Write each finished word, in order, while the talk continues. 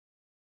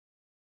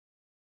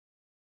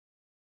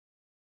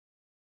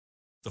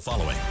The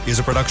following is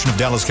a production of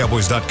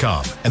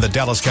DallasCowboys.com and the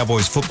Dallas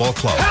Cowboys Football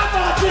Club. How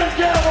about them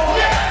Cowboys?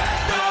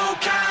 Yeah! Go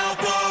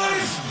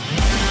Cowboys!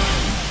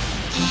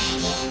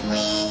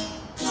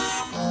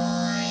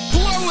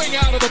 Blowing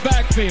out of the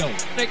backfield,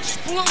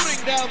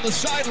 exploding down the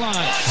sideline.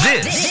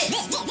 This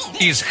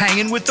is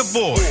Hangin' with the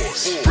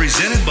Boys,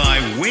 presented by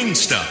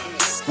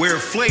Wingstop, where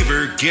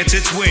flavor gets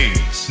its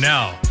wings.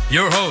 Now,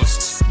 your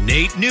hosts,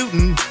 Nate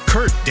Newton,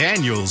 Kurt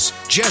Daniels,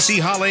 Jesse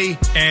Holley,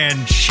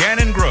 and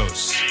Shannon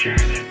Gross.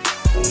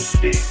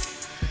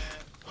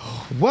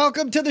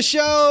 Welcome to the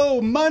show,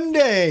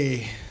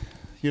 Monday.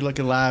 You're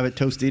looking live at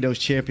Tostitos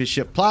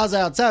Championship Plaza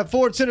outside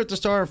Ford Center at the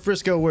Star in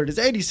Frisco, where it is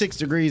 86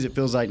 degrees. It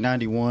feels like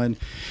 91.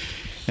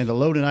 And the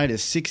low tonight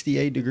is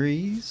 68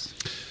 degrees.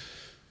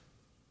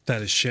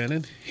 That is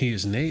Shannon. He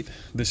is Nate.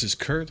 This is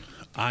Kurt.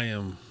 I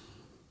am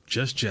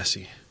just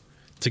Jesse.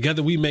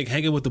 Together we make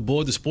Hanging with the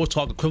Boys, the sports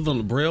talk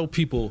equivalent of Braille.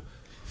 People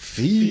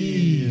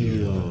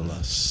feel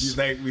us. You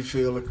think we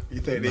feel it? You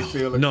think they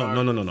feel it? No.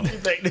 You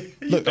think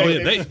Look,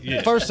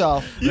 Yeah. first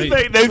off, you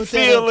think they put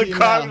that feel up the to you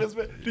Cardinals?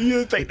 Do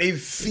you think they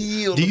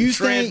feel Do you the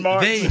think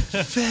trademark? They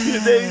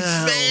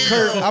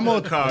Kurt, I'm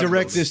going to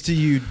direct this to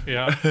you.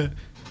 Yeah.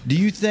 Do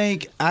you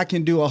think I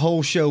can do a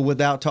whole show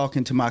without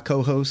talking to my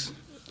co-host?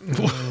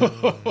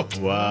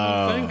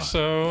 Wow. I think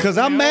so. Because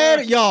I'm mad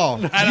at y'all.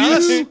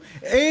 You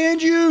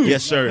and you.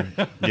 Yes, sir.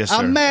 Yes, sir.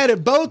 I'm mad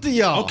at both of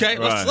y'all. Okay,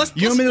 Right. let's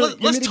You want me to-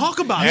 let's talk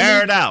about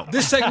Air it. it out.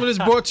 This segment is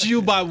brought to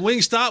you by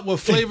Wingstop, where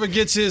flavor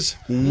gets his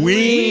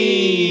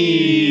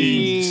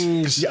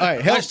Wings. All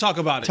right, Let's talk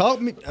about it. Talk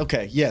me.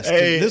 Okay, yes.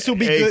 Hey, this will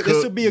be hey, good. This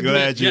Cook, will be a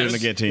glad good. you're yes. in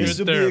the good team. This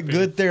will be a Therapy.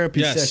 good therapy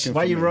Yes. session.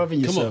 Why for you me. rubbing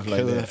Come yourself on. like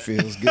Because that? it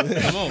feels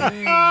good. Come on.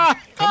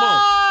 Come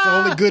on. It's the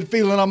only good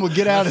feeling I'm gonna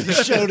get out of the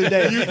show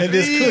today. And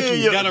this cookie.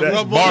 You gotta That's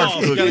rub one barf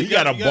off. cookie. You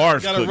got a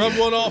barf Gotta cookie. rub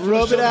one off.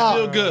 Rub for the it show to out.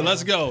 Feel good.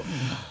 Let's go.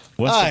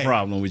 What's All the right.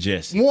 problem with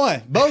Jesse?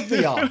 One, both of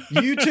y'all.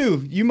 You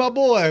too. You my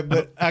boy,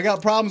 but I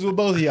got problems with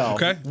both of y'all.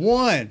 Okay.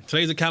 One.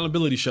 Today's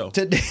accountability show.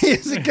 Today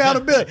is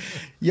accountability.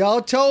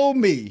 Y'all told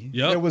me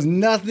Yep. there was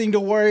nothing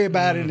to worry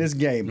about in this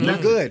game. We're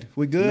good.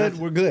 We're good.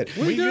 We're good.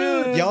 We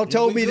good. Y'all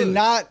told me to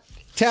not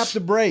tap the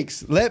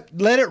brakes. Let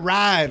it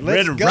ride.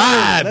 Let's Let it go.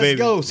 ride, Let's baby.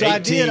 go. So I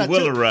did.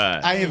 18-wheeler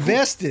ride. I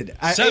invested.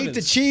 I ate the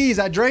Sevens. cheese.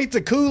 I drank the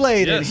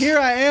Kool-Aid. And Yes. here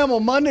I am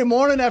on Monday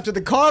morning after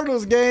the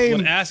Cardinals game.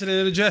 With acid and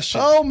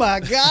indigestion. Oh my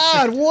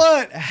God!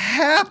 What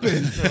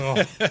happened?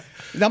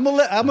 I'm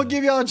gonna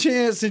give y'all a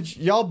chance since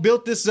y'all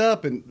built this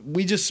up and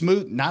we just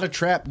smooth. Not a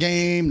trap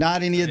game.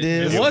 Not any of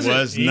this. It wasn't.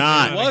 was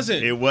not. It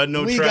wasn't. It wasn't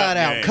no We trap got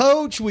out game.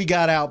 coach. We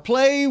got out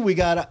play. We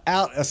got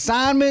out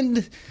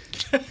assignment.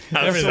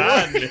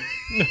 Assignment.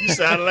 You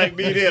sound like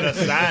me then.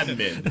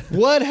 Assignment.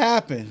 What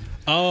happened?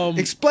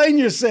 Explain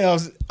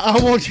yourselves. I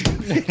want you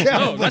to make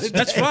No,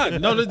 that's fine.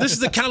 No, this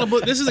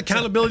is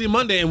accountability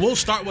Monday, and we'll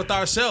start with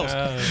ourselves.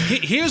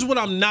 Here's what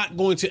I'm not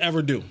going to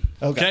ever do.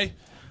 Okay,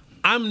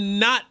 I'm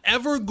not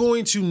ever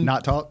going to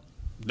not talk.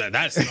 I'm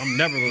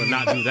never going to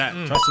not do that.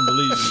 Trust and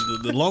believe.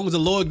 As long as the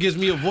Lord gives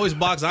me a voice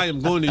box, I am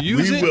going to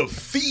use We it. will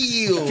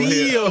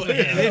feel.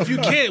 And if you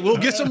can't, we'll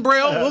get some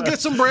braille.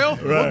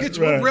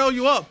 We'll braille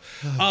you up.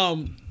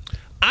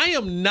 I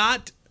am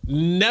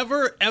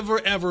never,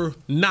 ever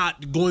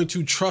not going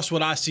to trust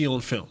what I see on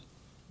film.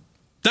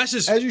 That's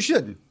just As you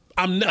shouldn't.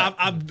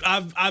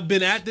 I've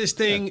been at this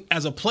thing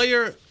as a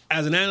player,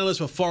 as an analyst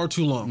for far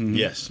too long.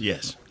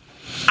 Yes.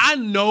 I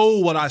know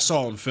what I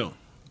saw on film.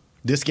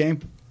 This game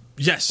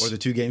Yes. or the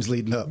two games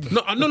leading up.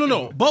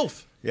 No.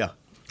 Both. Yeah.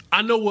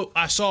 I know what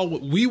I saw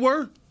what we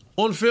were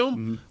on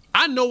film.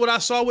 I know what I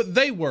saw what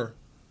they were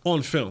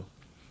on film.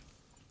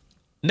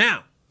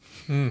 Now.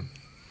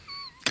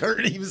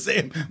 Kurt even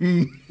saying.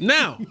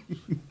 Now,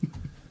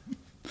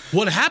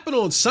 what happened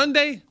on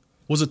Sunday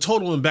was a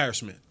total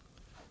embarrassment.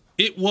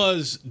 It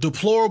was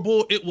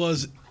deplorable. It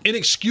was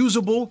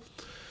inexcusable.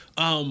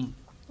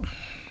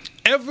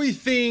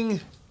 Everything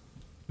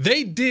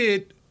they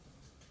did,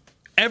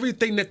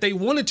 everything that they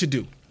wanted to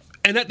do,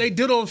 and that they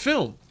did on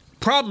film.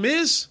 Problem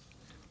is,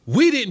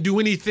 we didn't do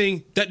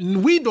anything that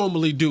we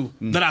normally do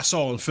that I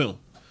saw on film.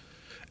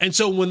 And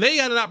so when they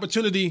had an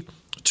opportunity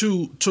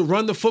to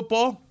run the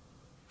football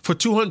for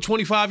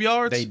 225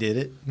 yards, They did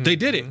it. They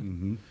did it.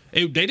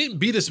 They didn't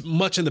beat us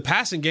much in the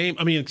passing game.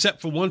 I mean, except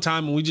for one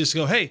time when we just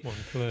go, hey,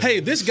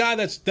 this guy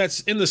that's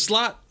in the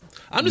slot,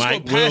 I'm just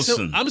Mike gonna pass him.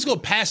 Wilson. I'm just gonna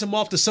pass him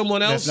off to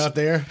someone else. That's not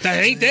there.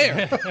 That ain't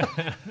there.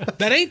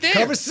 That ain't there.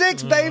 Cover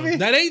 6, baby.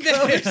 That ain't there.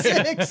 Cover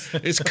 6.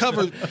 It's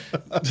covered.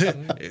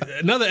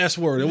 Another S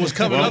word. It was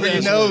covered. Well, Another He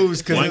S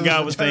knows. One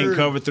guy was saying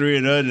cover 3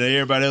 and other, and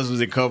everybody else was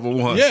at cover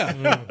 1.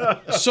 Yeah.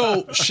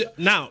 So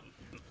now,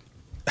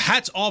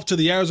 hats off to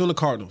the Arizona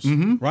Cardinals.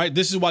 Right.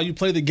 This is why you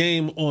play the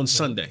game on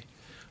Sunday.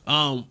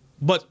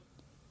 But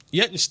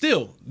yet and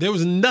still, there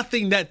was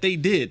nothing that they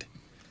did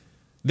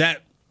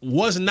that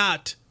was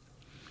not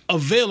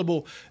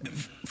available.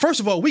 First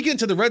of all, we get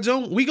into the red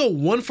zone. We go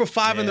 1 for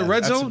 5 in the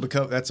red zone.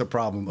 That's a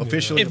problem.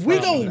 Officially, If we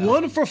go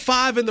 1 for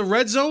 5 in the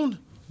red zone,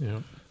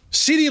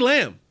 CeeDee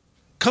Lamb,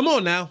 come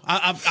on now.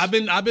 I've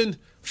been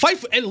fight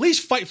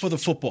for the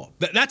football.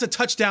 That's a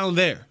touchdown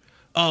there.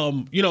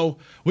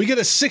 We get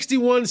a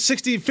 61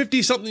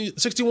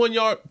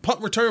 yard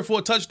punt return for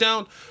a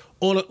touchdown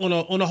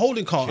on a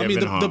holding call. I mean,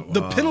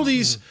 the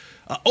penalties,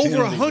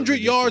 over 100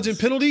 yards in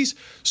penalties.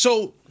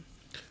 So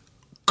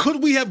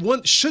should we have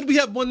won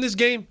this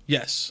game?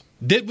 Yes.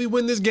 Did we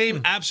win this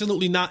game?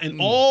 Absolutely not.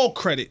 And all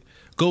credit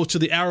goes to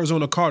the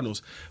Arizona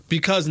Cardinals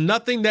because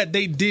nothing that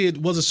they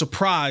did was a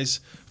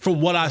surprise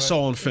from what I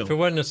saw on film. If it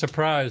wasn't a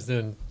surprise,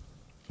 then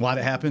why'd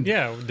it happen?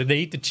 Yeah, did they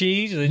eat the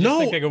cheese? Or they just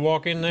think they could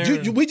walk in there?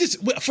 We just,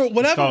 for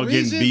whatever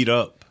reason, getting beat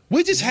up.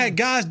 We just had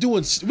guys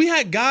we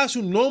had guys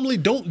who normally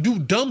don't do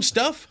dumb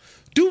stuff.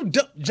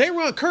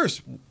 J-Ron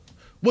Curse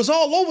was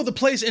all over the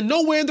place and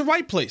nowhere in the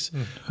right place.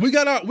 We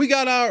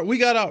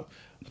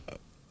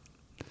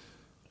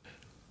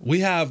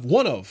have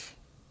one of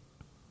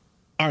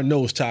our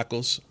nose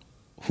tackles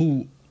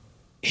who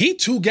he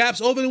 2 gaps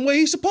over than where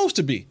he's supposed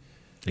to be.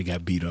 They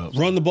got beat up.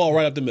 Run the ball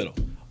right up the middle.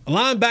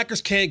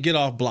 Linebackers can't get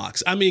off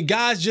blocks. I mean,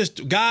 guys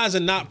are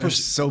not.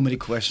 There's so many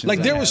questions.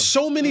 Like there was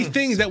so many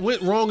things that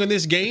went wrong in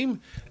this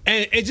game,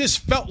 and it just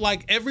felt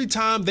like every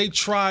time they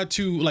tried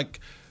to all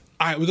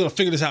right, we're gonna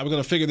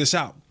figure this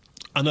out.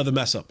 Another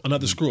mess up,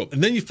 another screw up,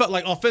 and then you felt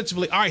like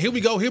offensively, all right, here we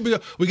go,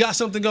 we got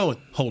something going.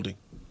 Holding.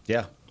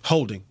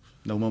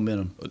 No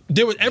momentum.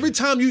 There was every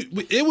time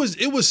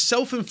it was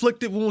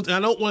self-inflicted wounds, and I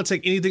don't want to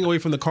take anything away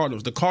from the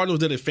Cardinals. The Cardinals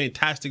did a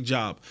fantastic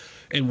job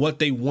in what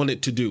they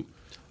wanted to do,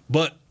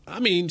 but I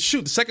mean,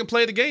 shoot, the first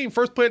play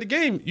of the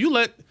game, you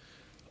let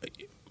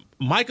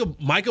Micah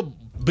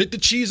bit the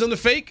cheese on the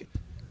fake,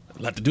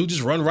 let the dude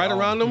just run right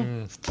around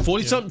them,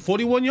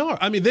 41 yards.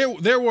 I mean,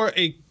 there were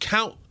a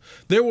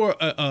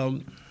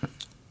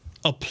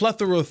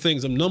plethora of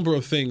things, a number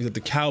of things that the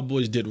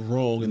Cowboys did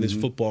wrong in this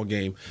football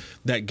game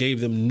that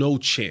gave them no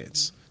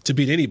chance to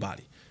beat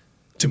anybody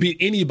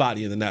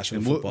in the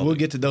National Football League. We'll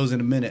get to those in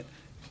a minute.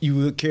 You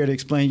would care to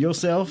explain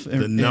yourself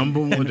and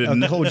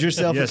hold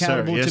yourself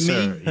accountable to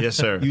me? Yes,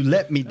 sir. You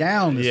let me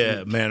down this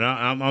week. Man,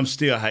 I'm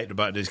still hyped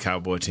about this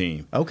Cowboy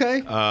team.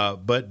 Okay.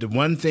 But the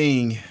one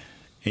thing,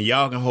 and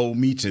y'all can hold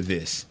me to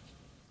this,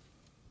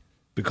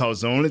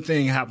 because the only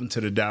thing happened to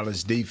the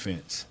Dallas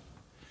defense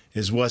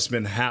is what's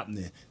been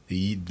happening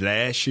the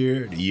last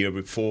year, the year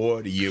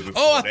before, the year before.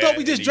 Oh, I thought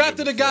we just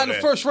drafted a guy in the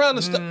first round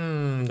of stuff.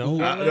 No.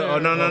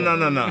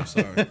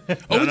 Sorry.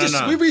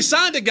 We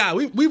re-signed a guy.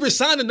 We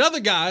re-signed another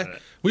guy.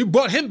 We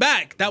brought him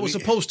back. That was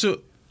supposed to.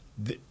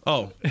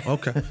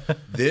 Okay.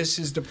 This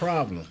is the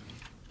problem.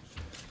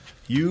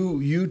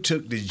 You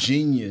took the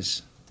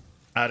genius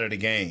out of the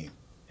game,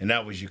 and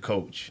that was your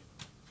coach.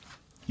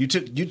 You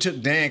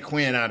took Dan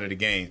Quinn out of the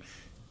game.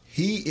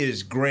 He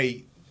is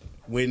great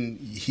when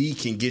he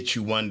can get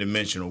you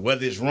one-dimensional.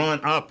 Whether it's run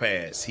or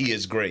pass, he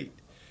is great.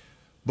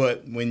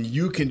 But when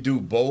you can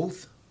do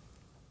both,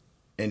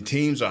 and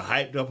teams are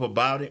hyped up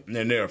about it,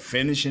 and they're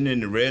finishing in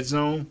the red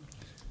zone,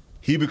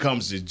 he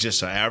becomes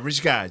just an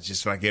average guy,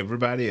 just like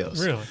everybody else.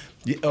 Really?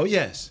 Oh,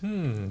 yes.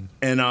 And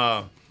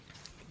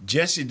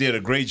Jesse did a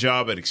great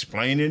job at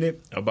explaining it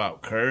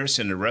about Curse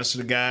and the rest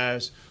of the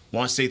guys.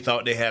 Once they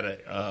thought they had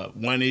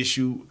one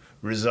issue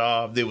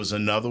resolved, there was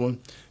another one.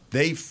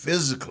 They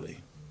physically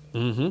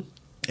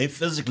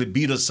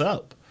beat us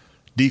up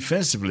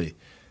defensively.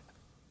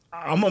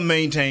 I'm going to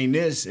maintain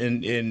this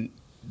in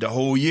the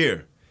whole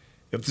year.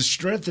 If the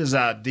strength is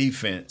our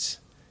defense,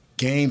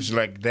 games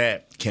like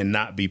that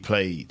cannot be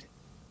played.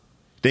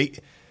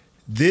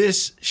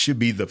 This should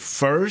be the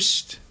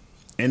first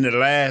and the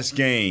last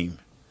game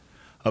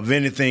of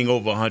anything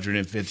over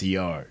 150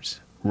 yards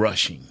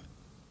rushing.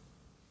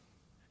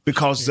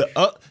 Because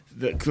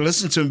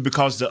listen to me,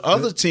 because the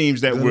other teams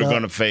that we're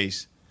going to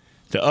face,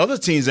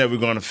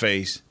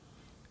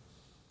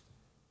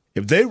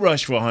 if they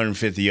rush for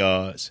 150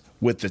 yards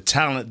with the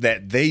talent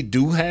that they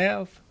do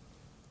have,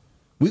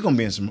 we're gonna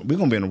be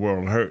in a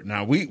world of hurt.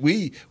 Now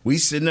we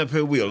sitting up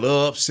here, we a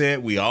little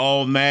upset, we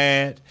all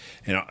mad,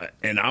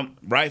 and I'm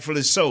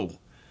rightfully so.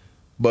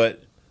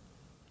 But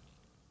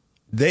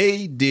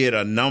they did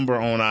a number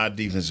on our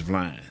defensive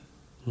line.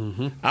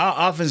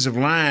 Our offensive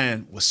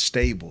line was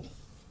stable.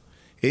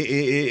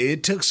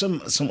 It took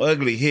some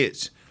ugly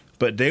hits,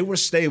 but they were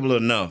stable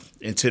enough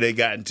until they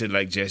got into,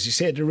 like Jesse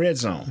said, the red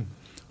zone.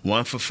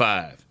 1 for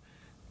 5.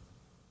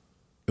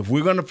 If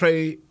we're gonna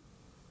play,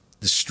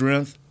 the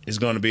strength is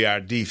going to be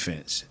our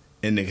defense.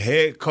 And the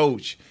head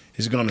coach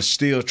is going to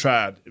still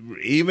try.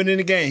 Even in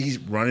the game, he's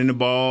running the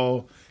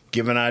ball,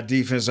 giving our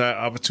defense our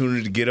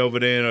opportunity to get over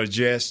there and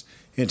adjust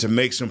and to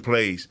make some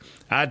plays.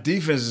 Our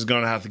defense is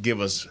going to have to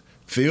give us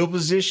field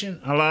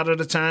position a lot of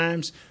the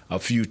times, a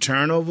few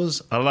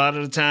turnovers a lot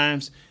of the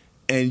times,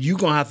 and you're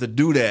going to have to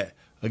do that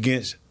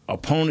against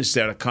opponents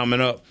that are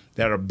coming up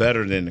that are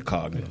better than the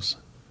Cardinals.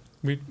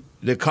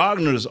 The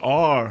Cardinals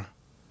are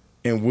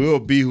and will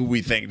be who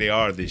we think they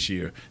are this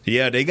year.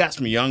 Yeah, they got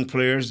some young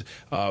players,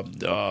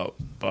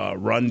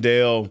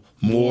 Rondale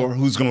Moore,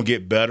 who's going to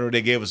get better.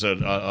 They gave us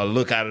a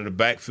look out of the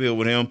backfield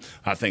with him.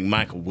 I think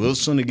Michael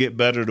Wilson to get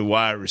better, the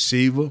wide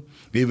receiver,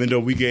 even though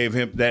we gave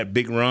him that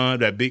big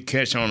run, that big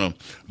catch on a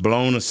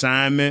blown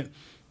assignment.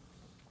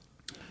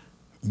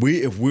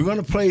 we're going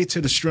to play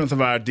to the strength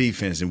of our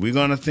defense, and we're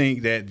going to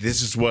think that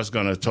this is what's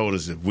going to told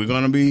us, if we're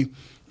going to be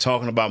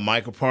talking about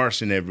Michael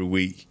Parsons every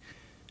week,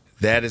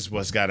 that is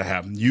what's got to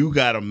happen. You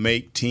got to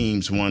make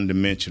teams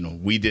one-dimensional.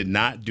 We did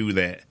not do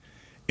that,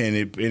 and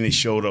it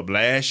showed up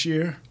last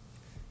year,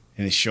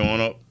 and it's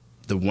showing up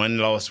the one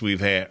loss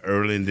we've had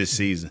early in this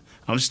season.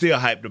 I'm still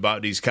hyped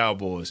about these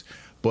Cowboys,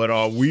 but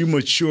are we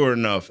mature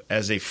enough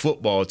as a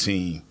football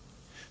team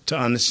to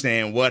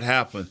understand what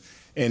happened?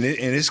 And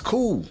it's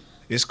cool.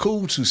 It's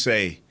cool to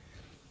say,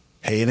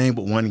 hey, it ain't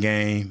but one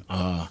game.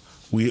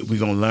 We're going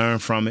to learn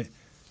from it.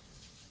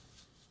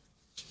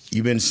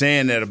 You've been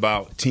saying that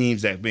about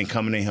teams that have been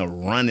coming in here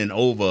running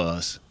over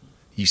us.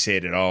 You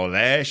said it all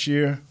last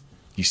year.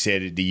 You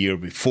said it the year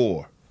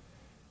before.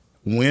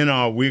 When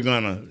are we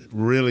going to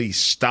really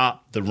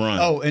stop the run?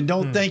 Oh, and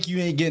don't think you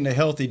ain't getting a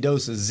healthy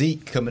dose of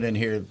Zeke coming in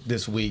here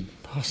this week.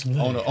 Possibly.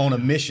 On a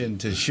mission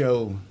to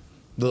show,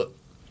 look.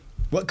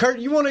 What, Kurt,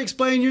 you want to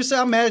explain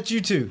yourself? I'm mad at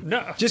you too.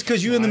 No. Just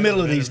because you're in the middle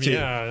of these two.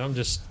 Yeah, I'm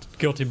just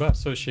guilty by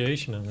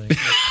association, I think.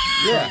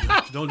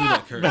 Yeah. Don't do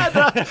that, Kurt. Now,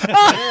 Kurt,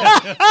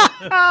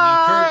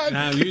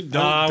 you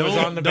I was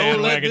on the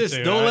bandwagon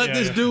too. Don't let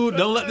this dude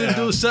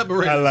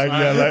separate. I like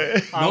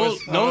that.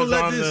 Don't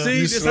let this see.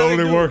 You This how they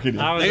slowly do. working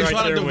it. I was They right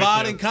trying to there with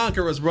divide you. and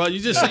conquer us, bro. You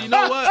just say, you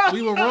know what?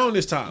 We were wrong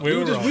this time. We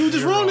were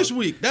just wrong. wrong this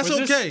week. That's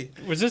Was okay.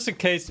 Was this a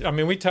case? I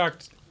mean, we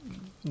talked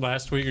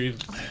last week or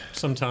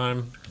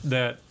sometime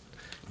that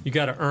you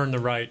got to earn the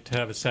right to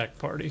have a sack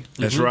party.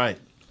 That's right.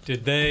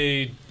 Did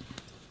they?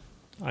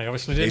 I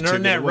obviously didn't took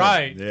earn it that away.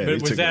 right. Yeah, they but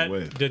was took it that?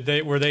 away. Did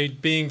they? Were they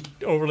being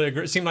overly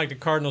aggressive? It seemed like the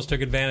Cardinals took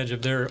advantage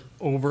of their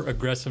over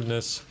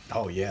aggressiveness.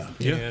 Oh, yeah.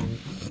 And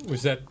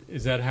was that?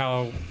 Is that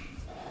how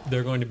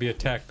they're going to be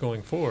attacked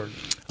going forward?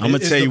 I'm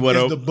going to tell you what.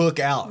 Is the book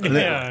out?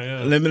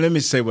 Yeah. Let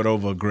me say what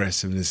over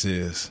aggressiveness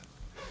is.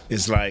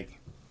 It's like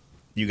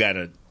you got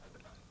a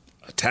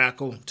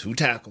tackle, two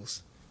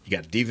tackles. You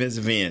got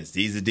defensive ends.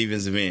 These are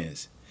defensive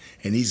ends,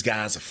 and these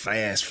guys are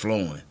fast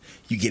flowing.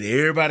 You get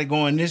everybody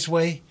going this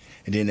way,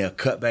 and then they'll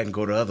cut back and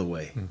go the other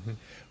way. Mm-hmm.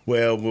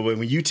 Well,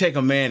 when you take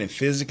a man and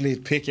physically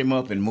pick him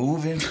up and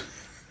move him,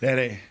 that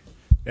ain't.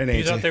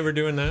 You thought they were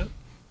doing that?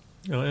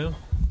 Oh yeah.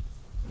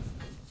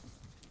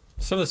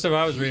 Some of the stuff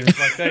I was reading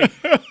was like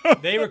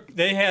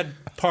they had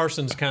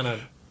Parsons kind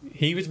of,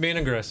 he was being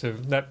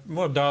aggressive.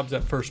 Dobbs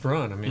that first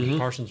run. I mean,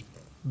 Parsons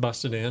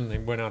busted in. They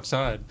went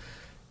outside.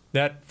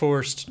 That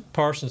forced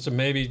Parsons to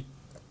maybe,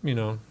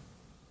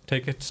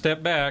 take a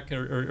step back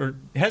or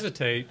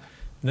hesitate.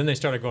 And then they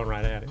started going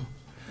right at him.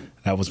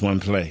 That was one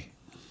play.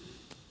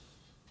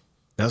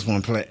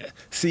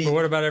 See, but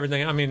what about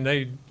everything? I mean,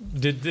 they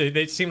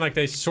seem like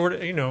they sort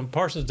of,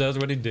 Parsons does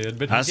what he did,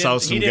 but I saw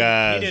some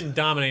guys. He didn't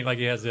dominate like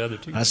he has the other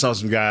two. I saw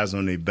some guys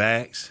on their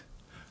backs.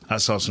 I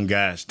saw some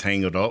guys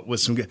tangled up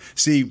with some guys.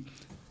 See,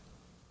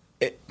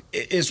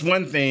 it's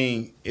one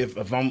thing if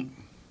I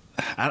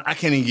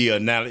can't even give you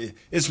an analogy.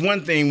 It's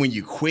one thing when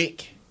you're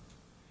quick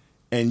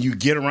and you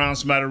get around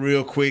somebody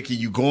real quick and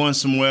you're going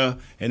somewhere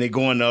and they're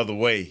going the other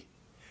way.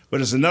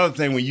 But it's another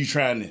thing when you're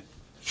trying to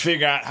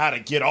figure out how to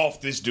get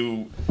off this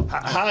dude.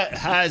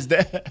 How is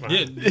that?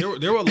 Yeah,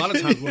 there were a lot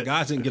of times where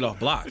guys didn't get off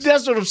blocks.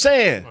 That's what I'm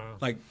saying. Wow.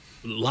 Like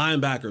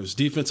linebackers,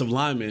 defensive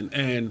linemen,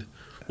 and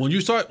when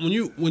you're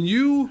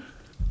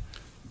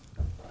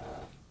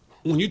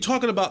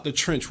talking about the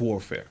trench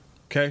warfare,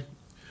 okay,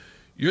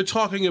 you're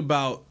talking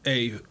about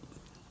a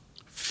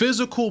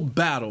physical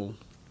battle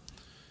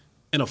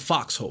in a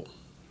foxhole.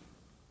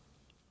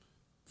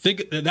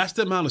 Think that's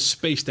the amount of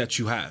space that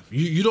you have.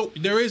 You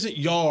don't. There isn't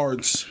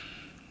yards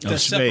that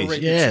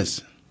separate the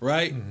two,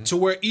 right? Mm-hmm. To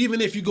where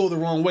even if you go the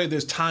wrong way,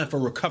 there's time for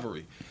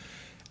recovery.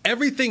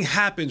 Everything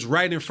happens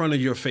right in front of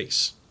your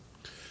face.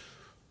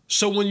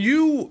 So when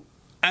you,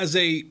 as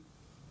a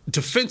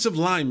defensive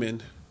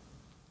lineman,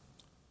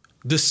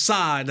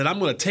 decide that I'm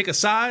going to take a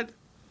side,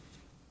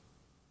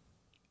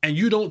 and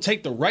you don't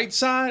take the right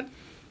side,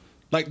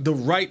 like the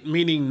right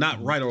meaning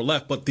not right or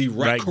left, but the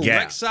right correct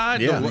gap.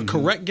 Side, the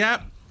correct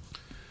gap,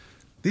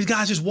 these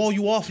guys just wall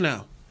you off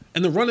now.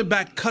 And the running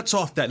back cuts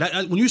off that.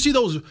 When you see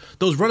those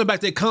running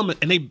backs, they come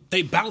and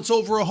they bounce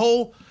over a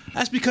hole.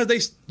 That's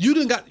because you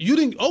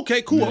didn't.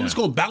 Okay, cool. Yeah. I'm just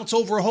gonna bounce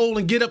over a hole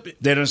and get up.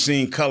 They done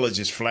seen color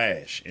just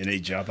flash and they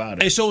jump out of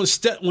it. And so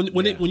instead,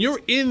 when you're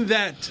in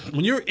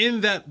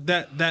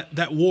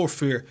that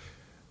warfare,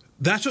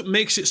 that's what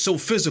makes it so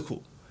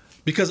physical.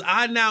 Because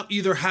I now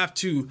either have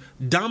to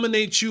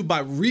dominate you by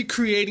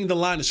recreating the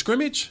line of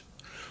scrimmage,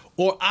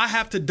 or I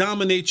have to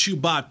dominate you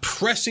by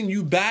pressing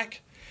you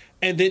back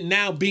and then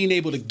now being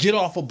able to get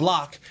off a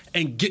block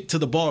and get to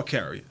the ball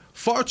carrier.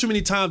 Far too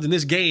many times in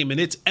this game, and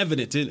it's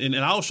evident, and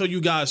I'll show you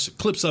guys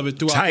clips of it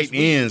throughout tight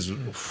ends,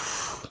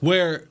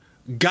 where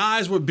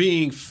guys were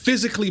being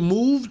physically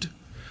moved,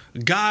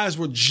 guys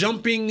were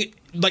jumping,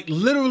 like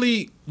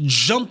literally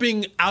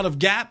jumping out of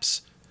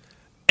gaps,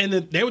 And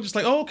then they were just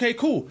like, oh, okay,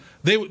 cool.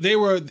 They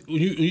were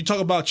you talk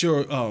about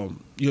your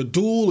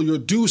duel or your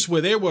deuce where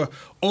they were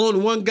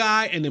on one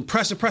guy and then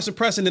pressing,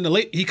 and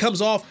then he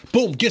comes off,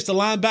 boom, gets the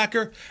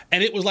linebacker,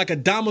 and it was like a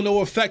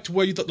domino effect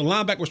where you thought the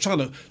linebacker was trying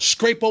to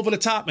scrape over the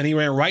top and he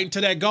ran right into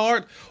that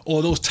guard,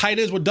 or those tight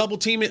ends were double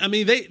teaming. I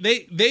mean,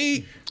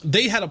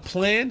 they had a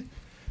plan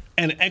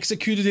and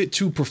executed it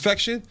to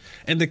perfection,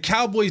 and the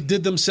Cowboys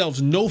did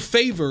themselves no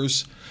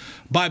favors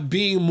by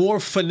being more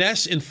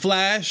finesse and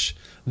flash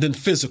than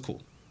physical.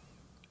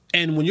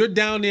 And when you're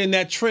down there in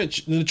that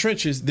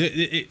trenches,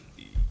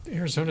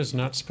 Arizona's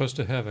not supposed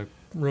to have a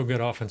real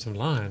good offensive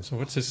line. So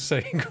what's this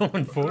saying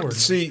going forward?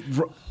 See,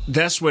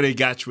 that's where they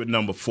got you with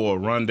number 4,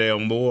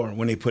 Rondale Moore.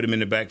 When they put him in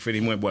the backfield,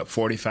 he went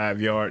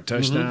 45-yard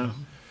touchdown.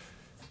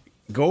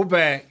 Mm-hmm. Go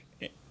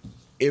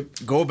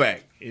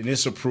back, and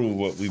this will prove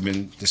what we've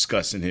been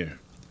discussing here.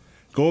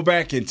 Go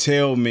back and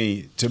tell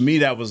me. To me,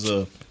 that was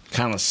a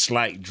kind of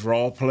slight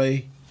draw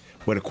play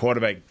where the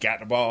quarterback got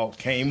the ball,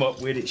 came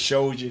up with it,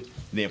 showed you,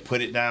 then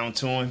put it down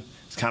to him.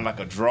 It's kind of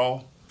like a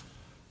draw.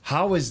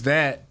 How is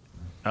that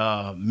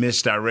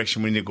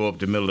misdirection when you go up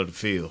the middle of the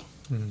field?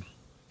 Mm-hmm.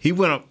 He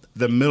went up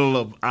the middle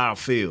of our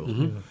field.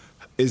 Mm-hmm.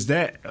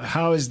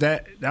 How is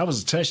that? That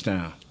was a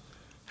touchdown.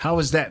 How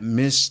is that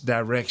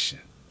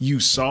misdirection?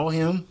 You saw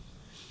him.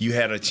 You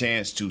had a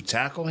chance to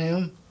tackle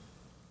him.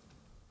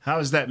 How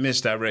is that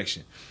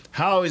misdirection?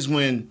 How is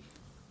when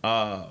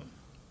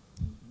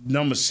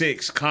number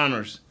 6,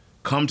 Connors,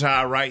 come to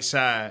our right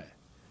side,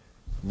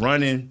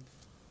 running,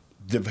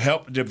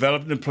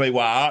 developing the play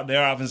while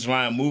their offensive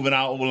line moving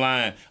out over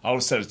line, all of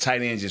a sudden the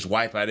tight end just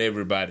wipe out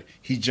everybody.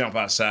 He jump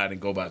outside and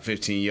go about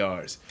 15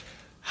 yards.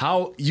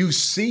 How you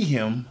see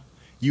him,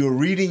 you're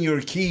reading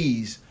your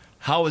keys.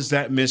 How is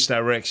that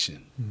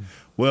misdirection? Mm-hmm.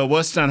 Well,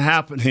 what's done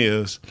happen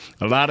is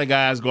a lot of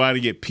guys go out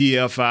and get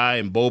PFI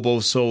and Bobo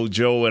Soul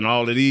Joe and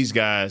all of these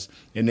guys,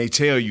 and they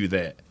tell you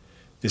that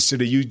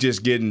instead of you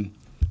just getting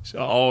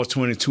all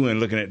 22 and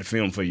looking at the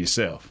film for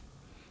yourself.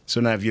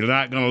 So now if you're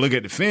not going to look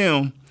at the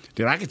film,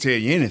 then I can tell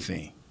you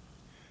anything.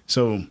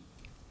 So,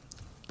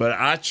 but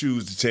I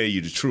choose to tell you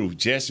the truth.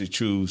 Jesse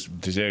choose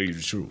to tell you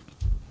the truth.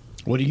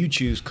 What do you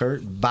choose,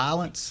 Kurt?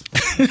 Violence?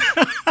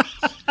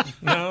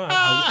 No,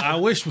 I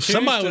wish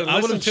somebody would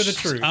listen to the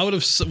truth. I would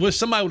have wish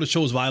somebody would have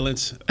chose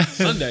violence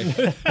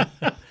Sunday.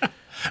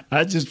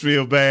 I just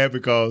feel bad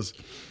because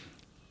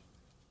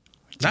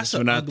that's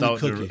when an ugly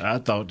cookie. I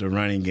thought the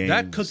running game.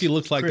 That cookie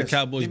looks like Chris, the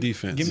Cowboys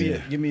defense.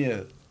 Give me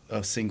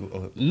a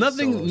single.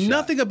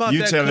 Nothing about you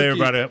that. You tell cookie,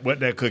 everybody what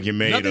that cookie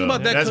made nothing of.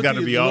 about that. That's got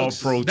to be all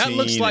protein. That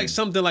looks like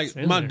something like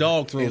my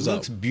dog throws up. It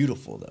looks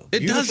beautiful though.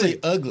 It doesn't.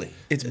 Ugly.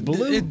 It's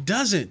blue. It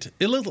doesn't.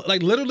 It looks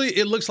like literally.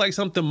 It looks like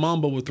something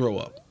Mamba would throw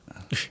up.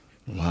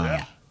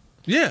 Wow.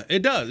 Yeah,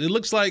 it does. It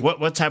looks like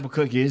what type of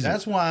cookie is it?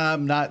 That's why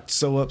I'm not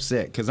so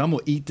upset, because I'm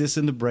gonna eat this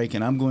in the break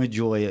and I'm gonna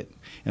enjoy it,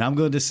 and I'm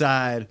gonna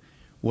decide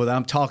whether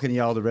I'm talking to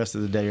y'all the rest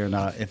of the day or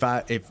not. If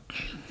I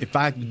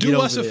do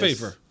us a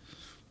favor.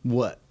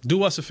 What?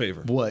 Do us a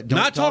favor. What? Don't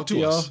Not talk to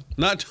y'all? us.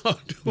 Not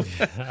talk to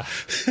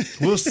us.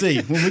 We'll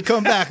see when we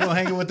come back on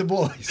Hanging with the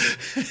Boys.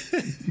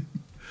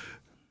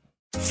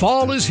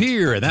 Fall is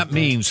here, and that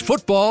means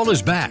football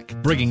is back,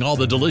 bringing all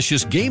the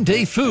delicious game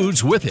day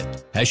foods with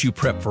it. As you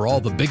prep for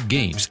all the big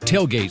games,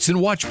 tailgates, and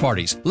watch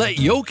parties, let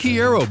Yo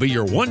Quiero be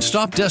your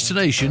one-stop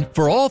destination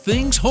for all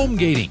things home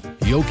gating.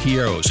 Yo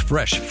Quiero's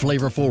fresh,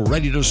 flavorful,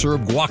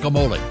 ready-to-serve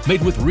guacamole,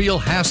 made with real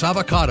Hass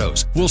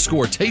avocados, will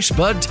score taste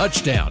bud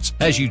touchdowns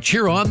as you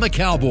cheer on the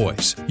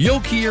Cowboys. Yo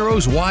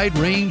Quiero's wide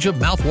range of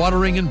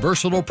mouthwatering and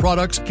versatile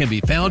products can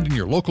be found in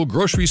your local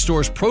grocery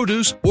store's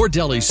produce or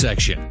deli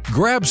section.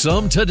 Grab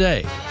some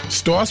today.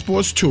 Star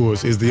Sports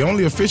Tours is the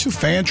only official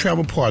fan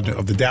travel partner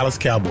of the Dallas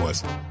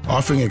Cowboys,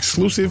 offering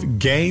exclusive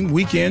game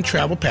weekend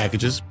travel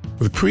packages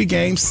with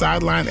pre-game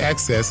sideline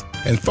access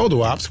and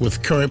photo ops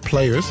with current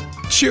players,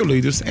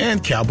 cheerleaders,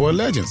 and Cowboy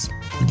legends.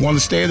 You want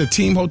to stay at a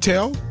team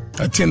hotel,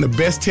 attend the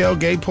best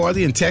tailgate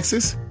party in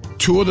Texas,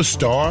 tour the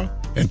Star,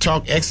 and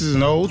talk X's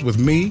and O's with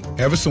me,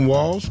 Everson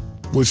Walls?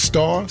 With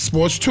Star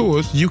Sports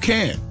Tours, you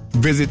can.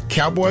 Visit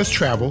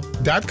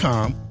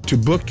cowboystravel.com to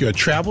book your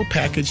travel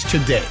package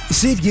today.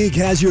 SeatGeek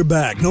has your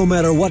back no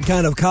matter what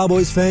kind of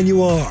Cowboys fan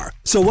you are.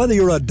 So whether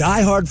you're a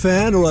diehard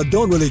fan or a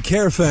don't really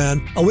care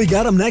fan, a we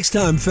got 'em next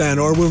time fan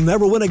or we'll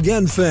never win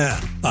again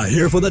fan, a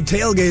here for the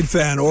tailgate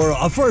fan or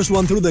a first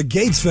one through the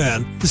gates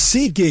fan,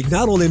 SeatGeek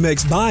not only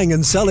makes buying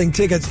and selling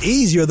tickets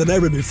easier than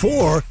ever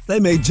before, they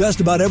made just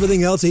about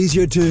everything else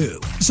easier too.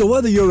 So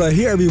whether you're a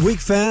here every week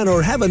fan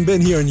or haven't been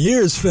here in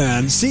years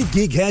fan,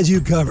 SeatGeek has you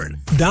covered.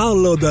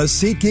 Download the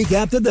SeatGeek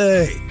app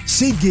today.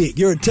 SeatGeek,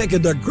 your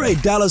ticket to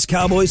great Dallas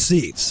Cowboys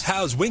seats.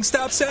 How's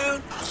Wingstop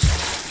sound?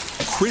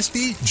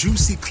 Crispy,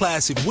 juicy,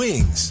 classic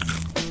wings.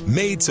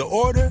 Made to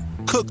order,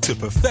 cooked to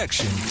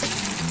perfection.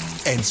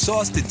 And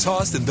sauced and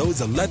tossed in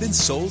those 11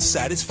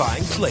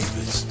 soul-satisfying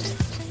flavors.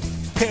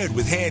 Paired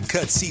with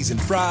hand-cut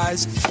seasoned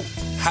fries,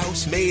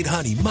 house-made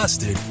honey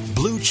mustard,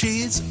 blue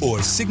cheese,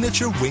 or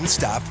signature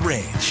Wingstop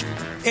ranch.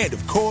 And,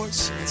 of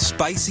course,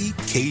 spicy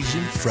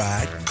Cajun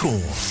fried corn.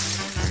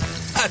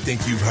 I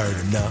think you've heard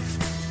enough.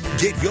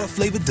 Get your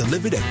flavor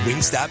delivered at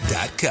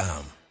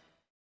Wingstop.com.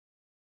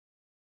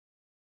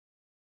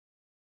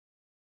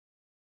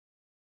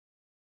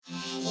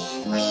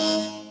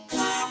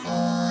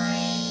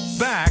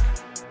 Back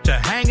to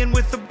Hanging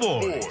with the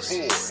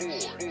Boys.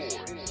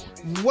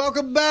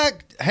 Welcome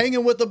back.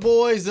 Hanging with the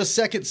Boys. The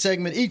second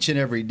segment each and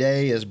every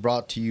day is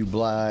brought to you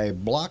by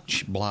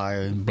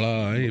blockchain.com.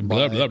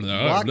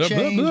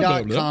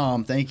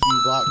 Thank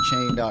you,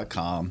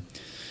 blockchain.com.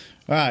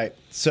 All right.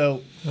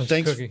 So,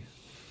 thanks.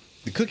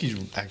 The cookie's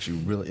actually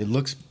really,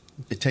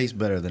 it tastes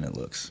better than it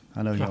looks.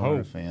 I know y'all are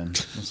a fan.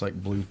 It's like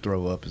blue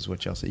throw up is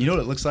what y'all say. You know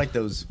what it looks like?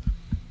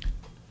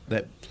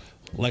 That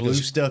blue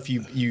stuff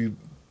you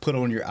put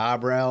on your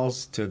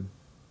eyebrows to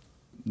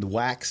the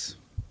wax,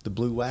 the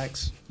blue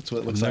wax. That's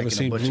what it looks like. Never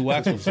seen blue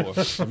wax before.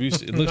 Have you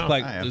seen, it looks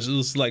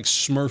like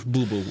Smurf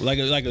Boo Boo, like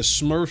a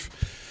Smurf.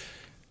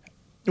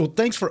 Well,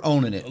 thanks for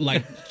owning it.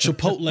 Like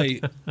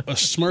Chipotle, a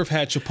Smurf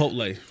had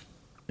Chipotle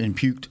and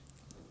puked,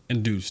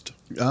 induced.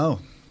 Oh,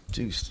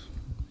 juiced.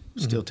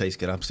 Still tastes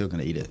good. I'm still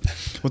going to eat it.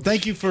 Well,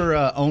 thank you for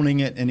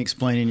owning it and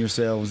explaining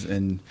yourselves.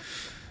 And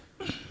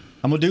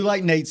I'm going to do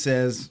like Nate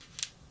says.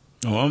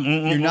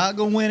 You're not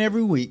going to win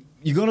every week.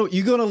 You're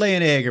gonna lay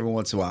an egg every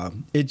once in a while.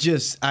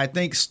 I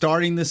think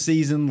starting the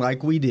season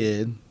like we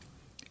did,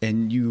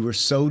 and you were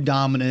so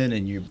dominant,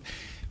 and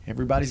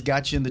everybody's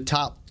got you in the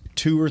top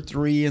 2 or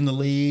 3 in the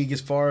league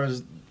as far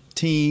as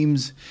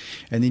teams,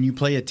 and then you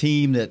play a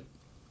team that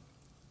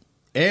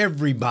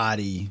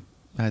everybody,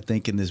 I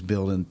think, in this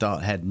building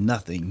thought had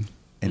nothing,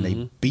 and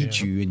they beat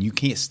you, and you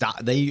can't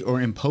stop. They are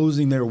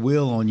imposing their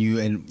will on you,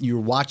 and you're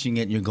watching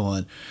it, and you're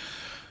going,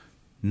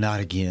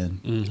 not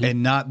again.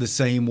 And not the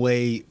same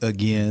way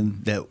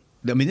again.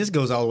 This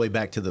goes all the way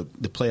back to the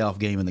playoff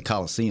game in the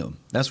Coliseum.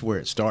 That's where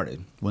it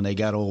started, when they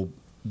got old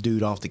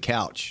dude off the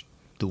couch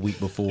the week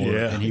before,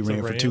 and he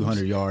ran for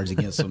 200 yards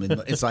against them.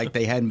 And it's like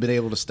they hadn't been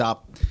able to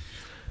stop.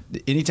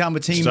 Anytime a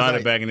team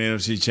started back in the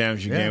NFC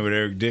Championship game with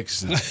Eric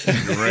Dixon and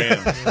the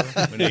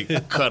Rams when they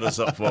cut us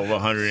up for over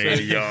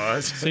 180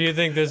 yards. So you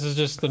think this is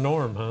just the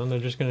norm, huh? They're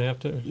just going to have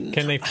to.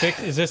 Can they fix?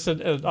 Is this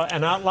an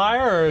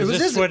outlier, or is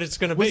this what it's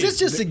going to be? Was this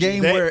just a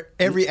game where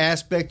every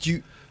aspect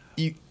you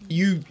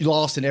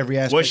lost in every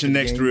aspect? What's your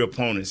next 3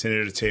 opponents, and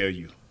it'll tell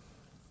you.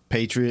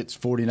 Patriots,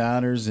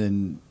 49ers,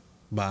 and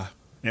bye.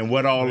 And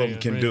what all of them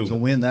can do. To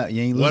win that,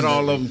 you ain't losing. What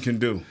all of them can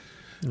do.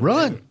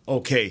 Run.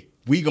 Okay.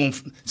 We gonna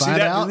see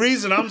that. The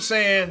reason I'm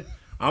saying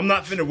I'm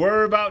not finna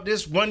worry about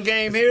this one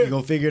game here. You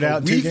gonna figure it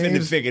out? We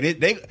finna figure it.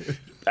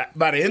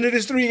 By the end of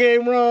this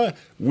 3-game run,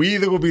 we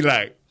either gonna be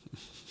like,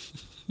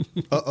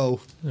 or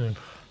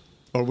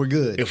we're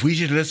good. If we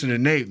just listen to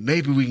Nate,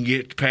 maybe we can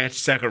get past the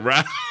second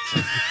round.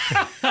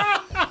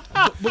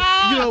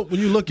 But,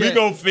 when you look at, we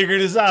gonna figure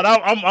this out.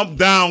 I'm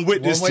down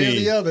with this team. One way or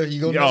the other,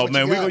 you gonna know what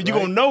man, you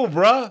gonna know,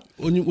 bruh.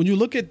 When you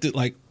look at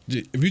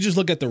if you just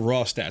look at the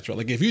raw stats, right?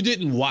 Like if you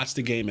didn't watch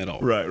the game at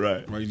all, right,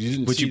 you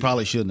didn't. Which you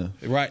probably shouldn't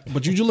have, right?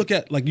 But you look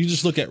at raw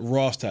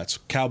stats.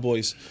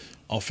 Cowboys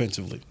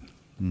offensively,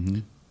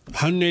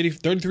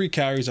 33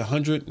 carries,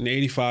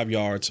 185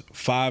 yards,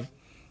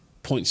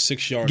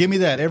 5.6 yards. Give me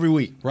that every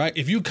week, right?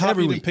 If you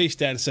copied and paste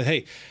that and said,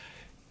 "Hey,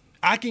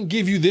 I can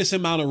give you this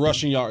amount of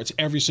rushing yards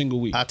every single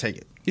week," I take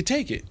it. You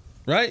take it,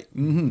 right?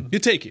 You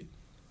take it.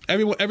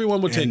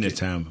 Everyone would take it. And the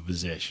time of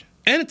possession.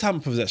 And the time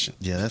of possession.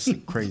 Yeah, that's a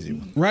crazy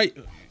one. Right.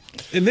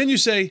 And then you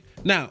say,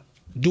 now,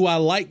 do I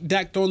like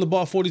Dak throwing the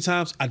ball 40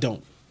 times? I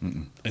don't.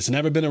 It's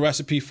never been a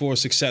recipe for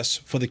success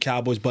for the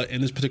Cowboys, but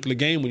in this particular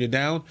game, when you're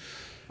down.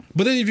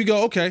 But then if you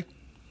go, okay,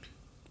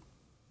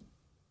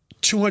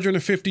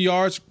 250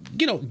 yards,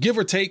 give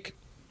or take,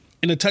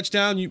 in a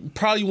touchdown, you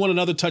probably want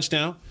another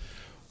touchdown.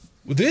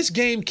 This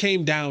game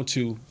came down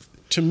to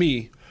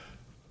me,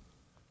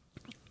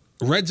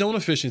 red zone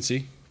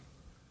efficiency,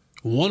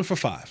 1 for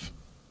 5.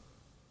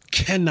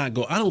 Cannot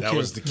go. I don't care. That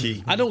was the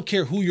key. I don't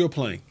care who you're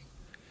playing.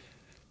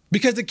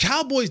 Because the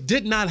Cowboys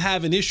did not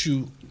have an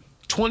issue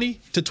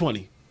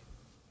 20-20.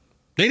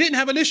 They didn't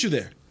have an issue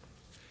there.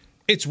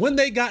 It's when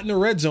they got in the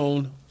red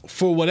zone,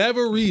 for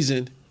whatever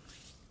reason.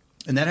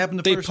 And that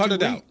happened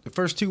the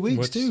first 2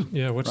 weeks, too.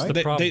 Yeah, what's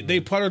the problem? They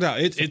puttered out.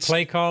 It's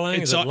play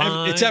calling, it's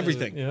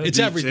everything. It's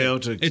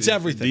everything. It's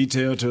everything.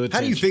 Detail to attention.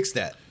 How do you fix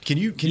that? Can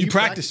you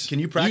practice? Can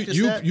you practice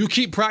that? You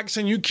keep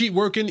practicing. You keep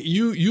working.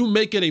 You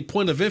make it a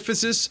point of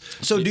emphasis.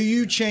 So do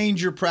you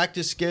change your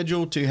practice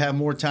schedule to have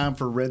more time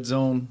for red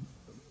zone?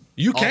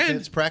 You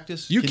can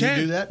practice. You can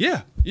you do that?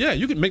 Yeah.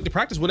 You can make the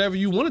practice whatever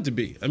you want it to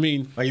be. I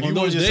mean, like if you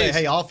want to just say,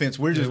 "Hey, offense,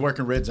 we're just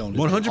working red zone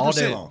 100%, all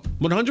day long,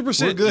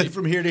 100%. We're good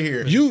from here to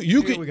here."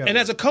 You can, and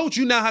as a coach,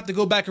 you now have to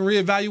go back and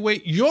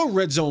reevaluate your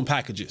red zone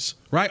packages.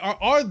 Right?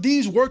 Are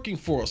these working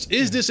for us?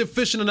 Is this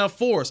efficient enough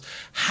for us?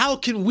 How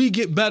can we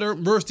get better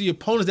versus the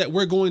opponents that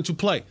we're going to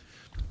play?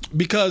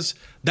 Because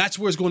that's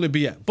where it's going to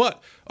be at.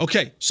 But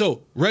okay,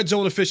 so red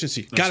zone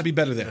efficiency got to be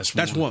better there.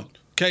 That's one.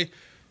 Okay,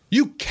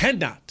 you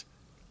cannot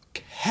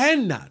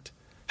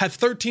have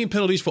 13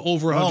 penalties for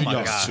over 100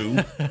 yards.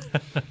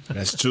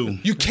 That's two.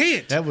 You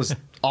can't. That was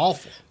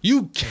awful.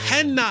 You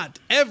cannot,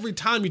 every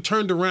time you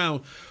turned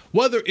around,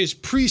 whether it's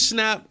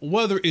pre-snap,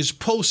 whether it's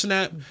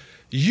post-snap,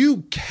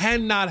 you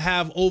cannot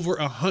have over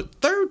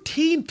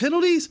 13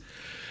 penalties.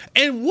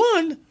 And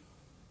one,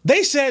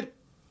 they said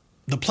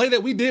the play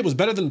that we did was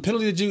better than the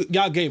penalty that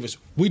y'all gave us.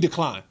 We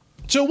declined.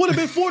 So it would have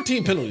been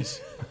 14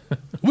 penalties.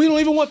 We don't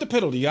even want the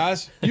penalty,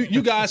 guys.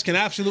 You guys can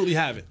absolutely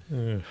have it.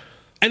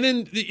 And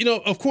then,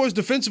 of course,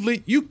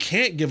 defensively, you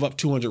can't give up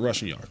 200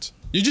 rushing yards.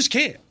 You just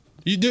can't.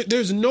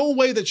 There's no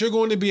way that you're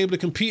going to be able to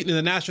compete in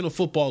the National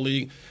Football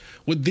League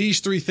with these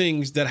three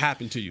things that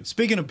happen to you.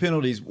 Speaking of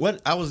penalties,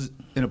 I was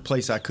in a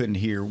place I couldn't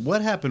hear.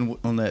 What happened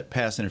on that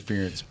pass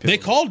interference penalty?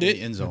 They called it in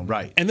the end zone,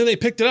 right? And then they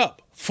picked it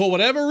up for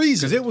whatever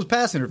reason. Because it was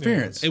pass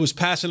interference. It was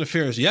pass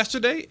interference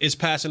yesterday. It's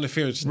pass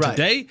interference Right.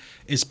 today.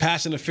 It's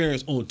pass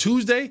interference on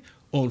Tuesday,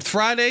 on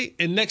Friday,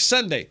 and next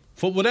Sunday.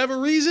 For whatever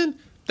reason,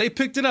 they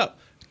picked it up.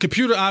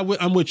 Computer,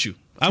 I'm with you.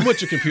 I'm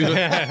with you, computer.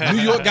 New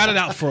York got it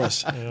out for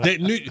us.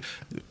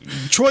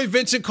 Troy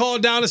Vincent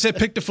called down and said,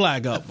 pick the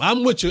flag up.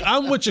 I'm with you.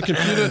 I'm with you,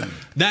 computer.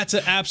 That's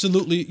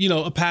absolutely,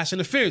 a pass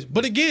interference.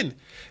 But again,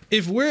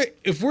 if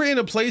we're in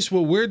a place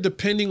where we're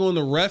depending on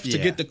the ref to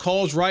get the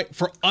calls right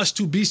for us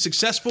to be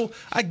successful,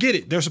 I get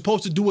it. They're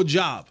supposed to do a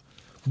job.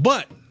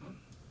 But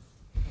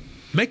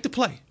make the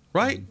play,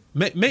 right?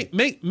 Make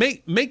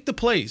the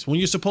plays when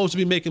you're supposed to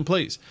be making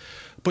plays.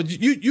 But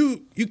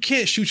you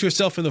can't shoot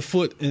yourself in the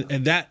foot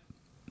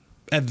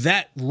at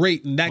that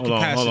rate and that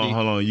capacity.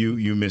 Hold on.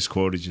 You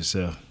misquoted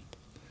yourself.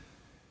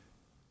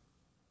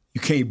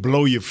 You can't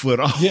blow your foot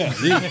off. Yeah.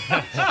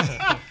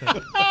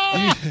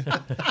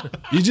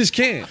 You just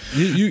can't.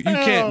 You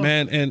can't,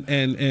 man.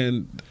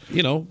 And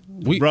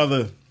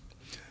brother,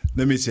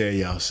 let me tell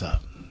y'all something.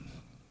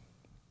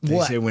 They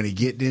What? say when it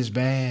get this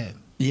bad,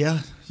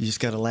 Yeah, you just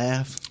got to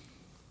laugh.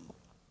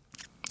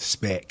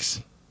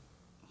 Specs.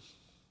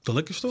 The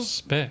liquor store?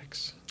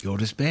 Specs. Go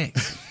to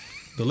Specs.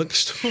 The liquor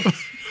store?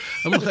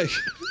 I'm like,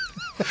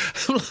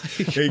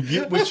 and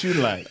get what you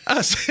like.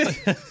 I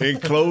said,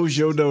 And close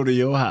your door to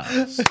your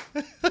house.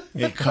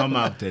 And come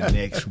out the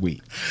next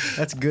week.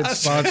 That's good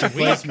sponsor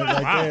placement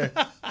right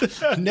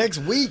there. Next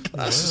week.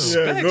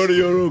 Yeah, go to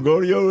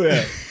your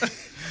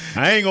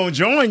I ain't gonna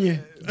join you,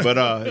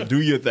 but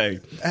do your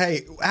thing.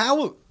 Hey,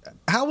 how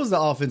was the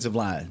offensive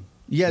line?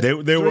 You had They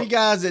three were-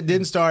 guys that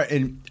didn't start,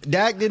 and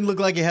Dak didn't look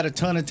like he had a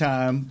ton of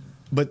time,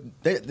 but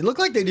it looked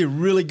like they did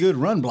really good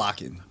run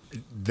blocking.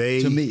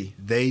 To me.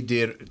 They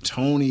did.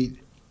 Tony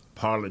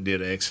Pollard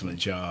did an excellent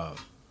job.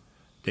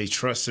 They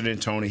trusted in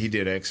Tony. He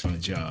did an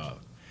excellent job.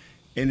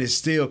 And it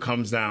still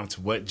comes down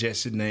to what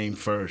Jesse named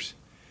first.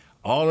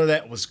 All of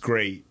that was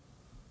great,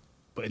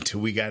 but until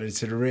we got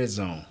into the red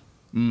zone.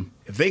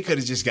 If they could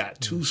have just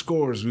got 2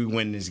 scores, we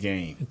win this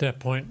game. At that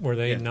point, were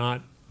they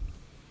not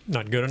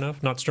good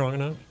enough, not strong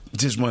enough?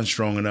 Just wasn't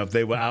strong enough.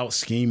 They were out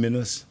scheming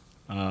us,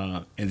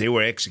 and they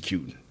were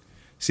executing.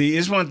 See,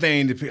 it's one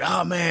thing to be,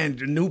 oh man,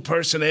 the new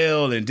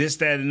personnel and this,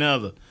 that, and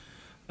other.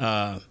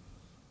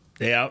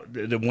 They out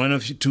the 1 or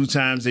 2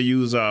 times they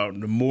use the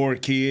Moore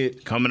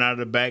kid coming out of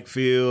the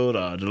backfield,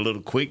 the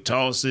little quick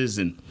tosses,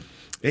 and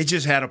they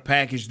just had a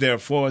package there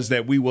for us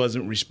that we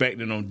wasn't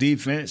respecting on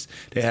defense.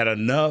 They had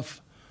enough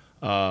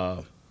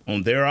on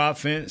their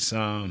offense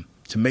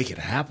to make it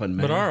happen,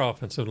 man. But our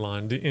offensive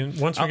line,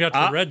 once we got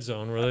to the red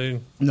zone, were they?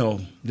 No,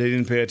 they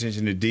didn't pay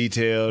attention to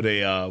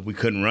detail. We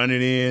couldn't run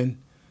it in.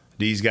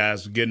 These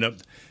guys were getting up.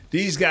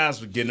 These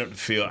guys were getting up the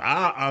field.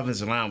 Our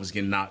offensive line was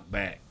getting knocked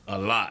back a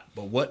lot.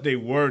 But what they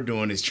were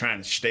doing is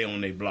trying to stay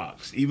on their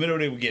blocks, even though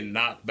they were getting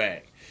knocked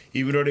back,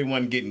 even though they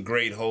weren't getting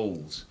great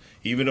holes,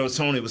 even though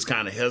Tony was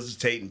kind of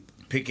hesitating,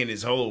 picking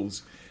his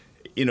holes.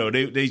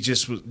 They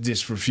just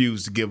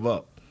refused to give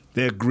up.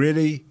 They're a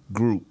gritty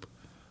group.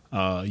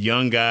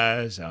 Young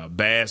guys.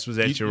 Bass was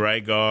at your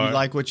right guard. You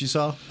like what you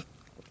saw?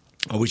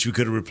 I wish we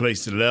could have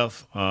replaced the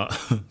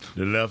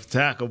left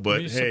tackle, but Were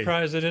you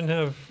surprised they didn't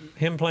have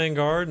him playing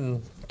guard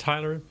and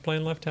Tyler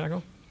playing left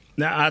tackle?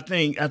 Now I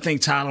think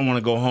Tyler want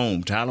to go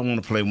home. Tyler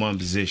want to play one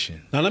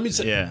position. now let me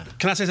say,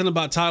 can I say something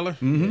about Tyler?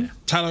 Mm-hmm.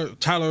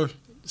 Tyler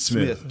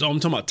Smith. No, I'm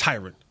talking about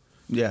Tyrant.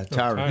 Yeah,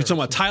 Tyron. You talking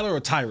about Tyler or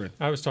Tyrant?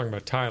 I was talking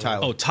about Tyler.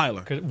 Oh,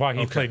 Tyler. Why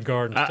he played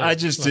guard. Instead I of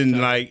just left didn't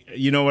tackle. like.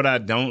 You know what I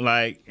don't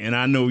like, and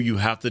I know you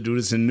have to do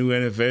this in new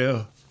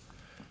NFL.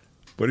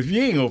 But if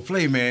you ain't gonna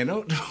play, man,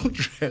 don't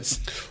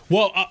dress.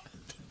 Well,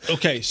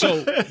 okay.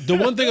 So the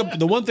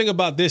one thing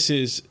about this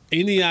is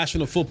in the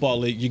National Football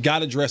League, you got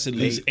to dress at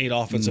least 8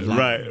 offensive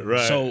linemen.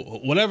 Right. So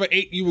whatever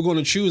 8 you were going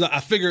to choose,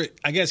 I figure.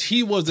 I guess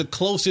he was the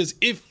closest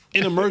if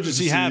an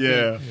emergency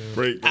happened.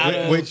 Break.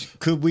 Which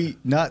could we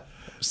not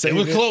say? It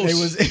was that close.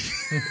 It was.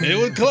 It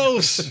was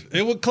close.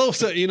 It was close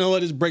to, you know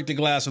what, just break the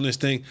glass on this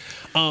thing.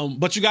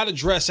 But you got to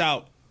dress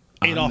out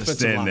 8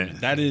 offensive linemen.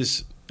 That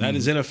is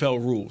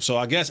NFL rule. So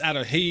I guess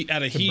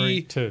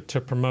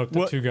to promote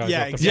the 2 guys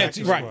off the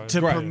practice squad.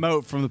 To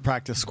promote from the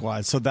practice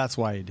squad. So that's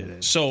why he did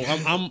it. So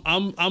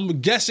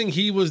I'm guessing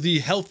he was the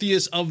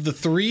healthiest of the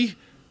 3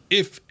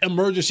 if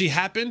emergency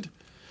happened.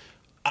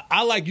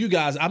 I like you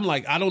guys. I'm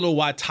like, I don't know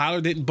why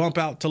Tyler didn't bump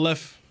out to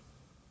left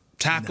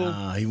tackle.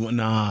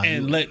 Nah.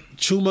 And let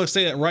Chuma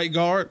stay at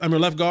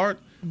left guard.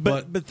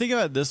 But think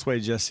about it this way,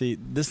 Jesse.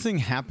 This thing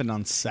happened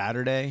on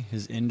Saturday,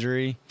 his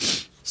injury.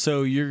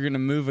 So you're going to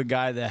move a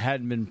guy that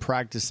hadn't been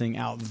practicing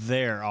out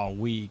there all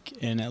week,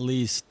 and at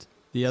least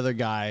the other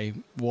guy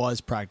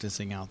was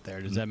practicing out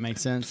there. Does that make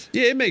sense?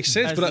 Yeah, it makes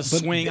sense. But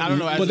swing, I don't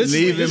know. But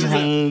leave him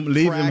home.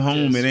 Leave him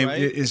home, and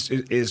right?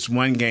 it's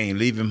one game.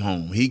 Leave him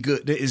home. He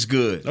good. It's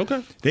good.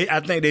 Okay. I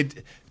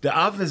think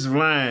the offensive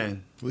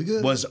line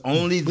was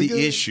only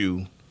the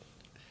issue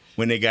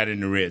when they got in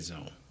the red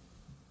zone.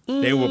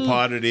 They were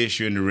part of the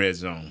issue in the red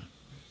zone.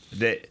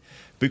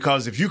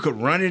 Because if you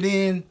could run it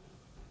in,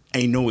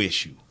 ain't no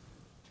issue.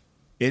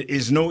 It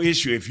is no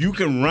issue. If you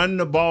can run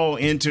the ball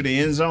into the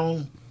end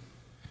zone,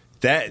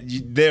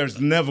 there's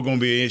never going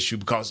to be an issue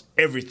because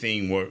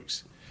everything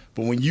works.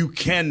 But when you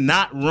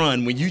cannot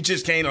run, when you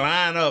just can't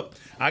line up,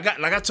 like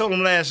I told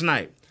him last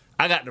night,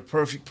 I got the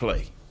perfect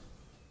play.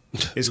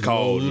 It's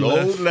called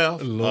load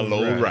left or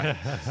load right.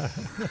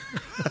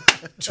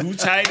 2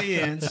 tight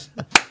ends,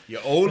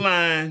 your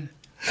O-line,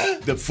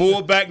 the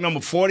fullback,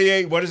 number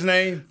 48, what is his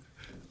name?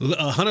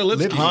 Hunter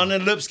Lipsky. Hunter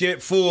Lipsky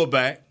at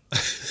fullback.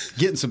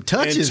 Getting some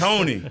touches.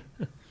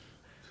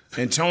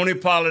 And Tony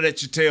Pollard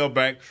at your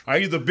tailback. Are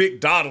you the big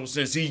Doddle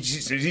since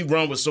he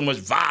run with so much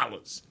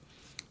violence?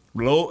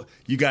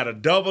 You got a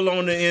double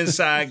on the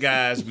inside,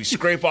 guys. We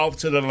scrape off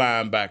to the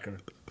linebacker.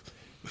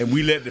 And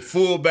we let the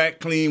fullback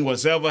clean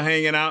what's ever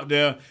hanging out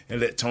there and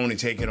let Tony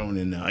take it on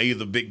in there. Are you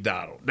the big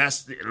Doddle?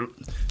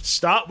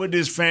 Stop with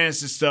this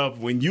fancy stuff.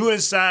 When you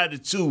inside the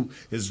 2,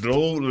 it's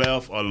load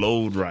left or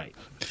load right.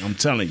 I'm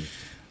telling you.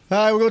 All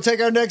right, we're going to take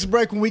our next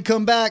break. When we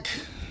come back,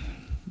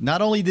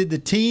 not only did the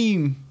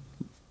team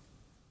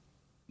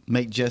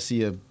make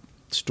Jesse a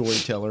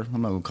storyteller.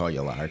 I'm not going to call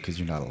you a liar because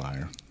you're not a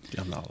liar.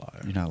 I'm not a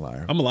liar. You're not a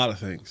liar. I'm a lot of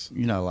things.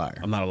 You're not a liar.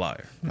 I'm not a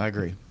liar. I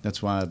agree.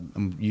 That's why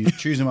I'm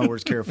choosing my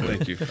words carefully.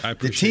 Thank you. I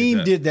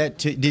appreciate the team that.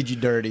 did you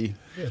dirty.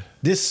 Yeah.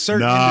 This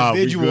certain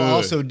individual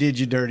also did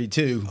you dirty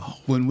too.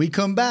 When we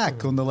come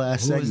back on the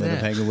last segment of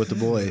Hanging with the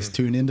Boys,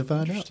 tune in to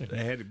find out.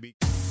 They had to be.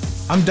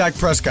 I'm Dak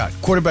Prescott,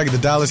 quarterback of the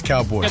Dallas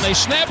Cowboys. And they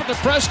snap it to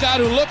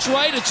Prescott, who looks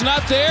right. It's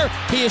not there.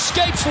 He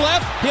escapes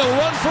left. He'll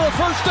run for a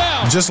first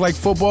down. Just like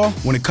football,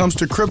 when it comes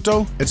to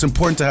crypto, it's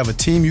important to have a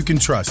team you can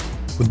trust.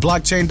 With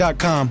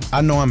blockchain.com, I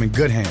know I'm in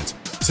good hands.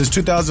 Since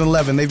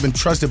 2011, they've been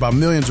trusted by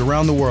millions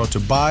around the world to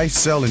buy,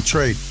 sell, and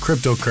trade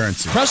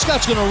cryptocurrency.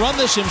 Prescott's going to run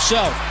this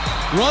himself.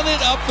 Run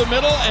it up the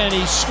middle, and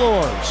he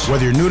scores.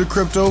 Whether you're new to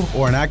crypto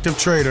or an active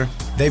trader,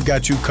 they've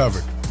got you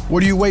covered.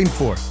 What are you waiting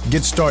for?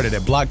 Get started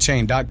at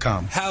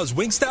blockchain.com. How's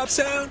Wingstop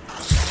sound?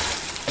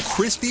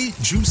 Crispy,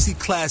 juicy,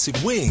 classic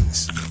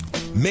wings.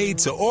 Made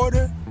to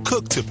order,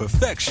 cooked to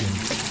perfection.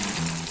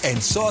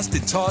 And sauced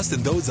and tossed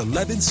in those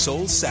 11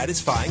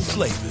 soul-satisfying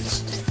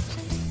flavors.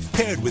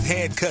 Paired with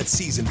hand-cut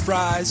seasoned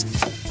fries,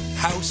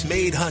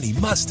 house-made honey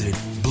mustard,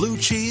 blue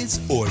cheese,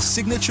 or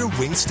signature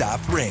Wingstop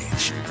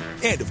ranch.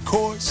 And, of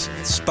course,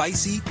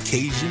 spicy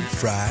Cajun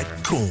fried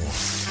corn.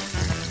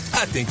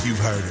 I think you've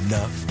heard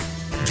enough.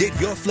 Get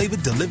your flavor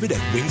delivered at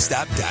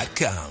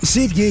Wingstop.com.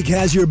 SeatGeek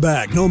has your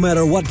back no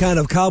matter what kind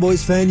of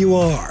Cowboys fan you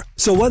are.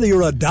 So whether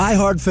you're a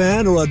diehard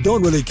fan or a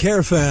don't really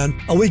care fan,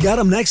 a we got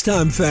 'em next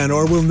time fan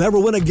or we'll never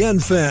win again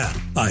fan,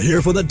 a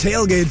here for the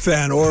tailgate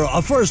fan or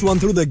a first one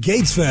through the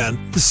gates fan,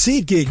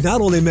 SeatGeek not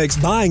only makes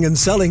buying and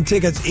selling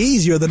tickets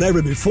easier than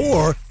ever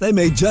before, they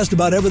make just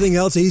about everything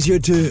else easier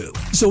too.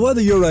 So whether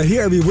you're a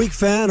here every week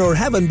fan or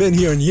haven't been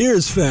here in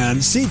years fan,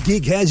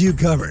 SeatGeek has you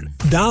covered.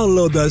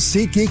 Download the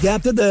SeatGeek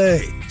app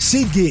today.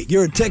 SeatGeek,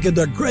 your ticket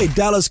to great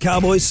Dallas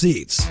Cowboys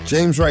seats.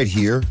 James Wright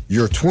here,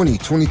 your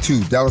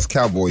 2022 Dallas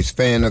Cowboys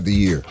Fan of the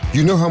Year.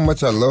 You know how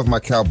much I love my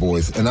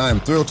Cowboys, and I am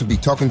thrilled to be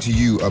talking to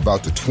you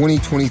about the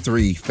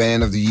 2023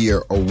 Fan of the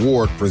Year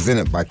award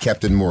presented by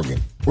Captain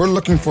Morgan. We're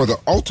looking for the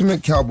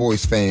ultimate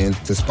Cowboys fan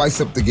to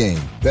spice up the game.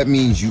 That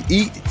means you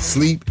eat,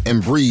 sleep,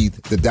 and breathe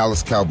the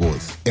Dallas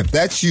Cowboys. If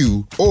that's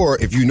you, or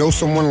if you know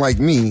someone like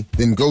me,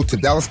 then go to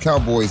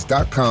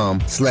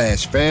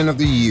DallasCowboys.com/fan of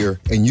the year,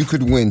 and you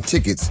could win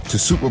tickets to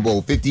Super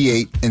Bowl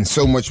 58 and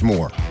so much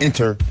more.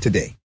 Enter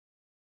today.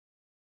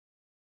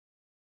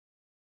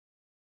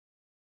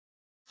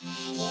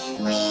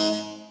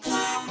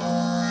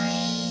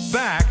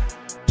 Back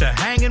to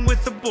Hanging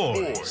with the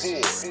Boys.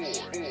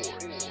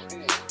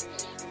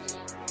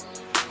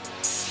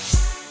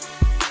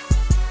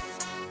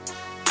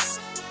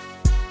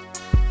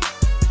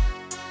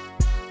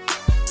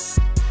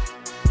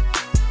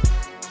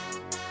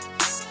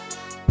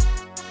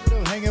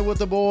 Hanging with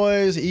the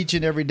Boys each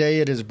and every day.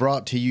 It is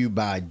brought to you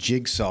by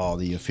Jigsaw,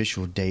 the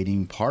official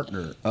dating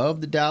partner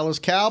of the Dallas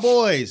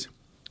Cowboys.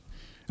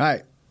 All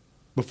right,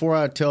 before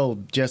I tell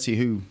Jesse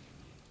who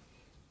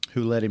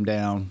let him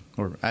down,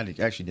 or I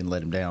actually didn't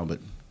let him down, but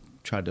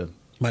tried to.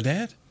 My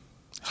dad?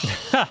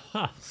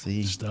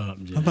 See, stop.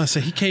 I'm about to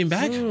say he came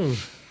back.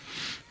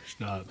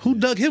 Stop. Who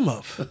dug him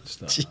up?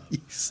 Stop.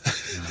 Jeez.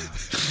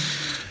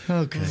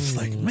 Okay, it's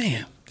like,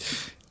 man,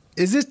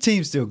 is this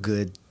team still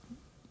good?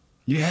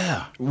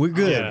 Yeah, we're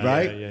good,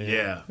 right?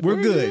 Yeah.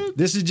 We're good.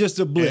 This is just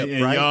a blip,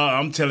 and right? Y'all,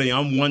 I'm telling you,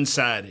 I'm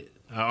one-sided.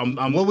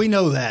 Well, we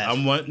know that.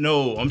 I'm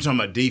talking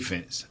about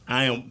defense.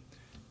 I am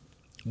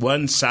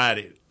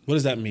one-sided. What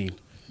does that mean?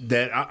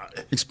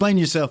 Explain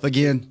yourself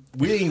again.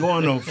 We ain't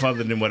going no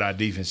further than what our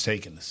defense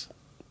taking us.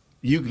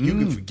 You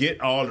can forget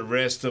all the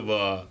rest of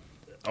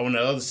on the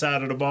other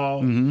side of the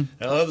ball. Mm-hmm.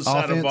 The other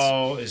side of the Offense?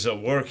 ball is a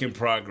work in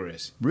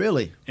progress.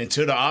 Really?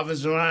 Until the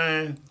offensive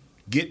line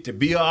get to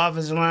be an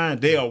offensive line,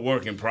 they are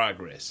work in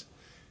progress.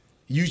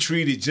 You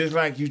treat it just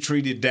like you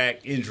treated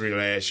Dak injury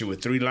last year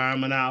with 3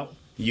 linemen out.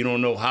 You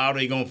don't know how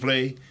they going to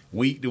play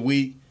week to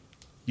week.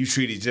 You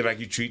treat it just like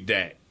you treat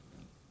Dak.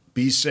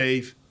 Be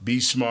safe, be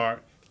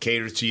smart,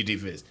 cater to your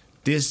defense.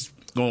 This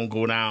going to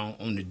go down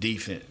on the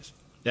defense.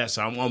 That's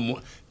how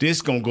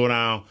this going to go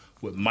down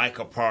with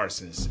Micah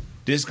Parsons.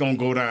 This going to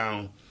go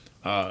down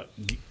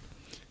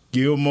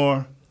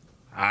Gilmore.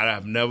 I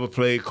have never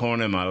played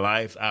corner in my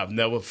life. I've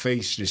never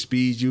faced the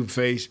speed you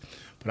face.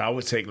 But I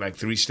would take like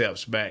 3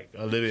 steps back,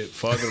 a little bit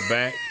further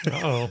back.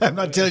 I'm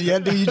not telling you how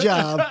to do your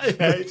job.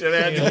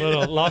 A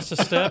little lost a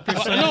step or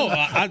something?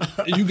 No,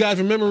 you guys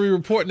remember me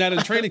reporting that in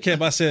training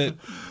camp. I said,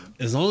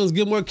 as long as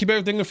Gilmore keep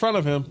everything in front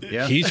of him,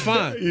 he's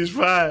fine. He's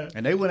fine.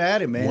 And they went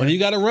at it, man. When you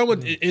got to run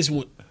with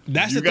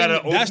that's You the thing.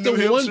 gotta That's open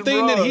the your one hips thing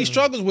and that he run.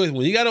 struggles with.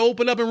 When you got to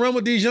open up and run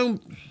with these young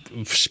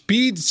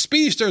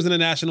speedsters in the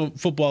National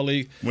Football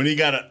League. When he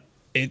got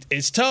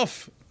it's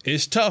tough.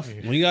 It's tough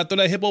when you got to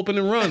throw that hip open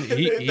and run.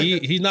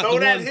 He's not throw the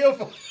that one.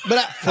 hip.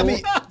 But I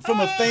mean, from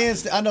a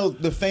fan's, I know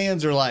the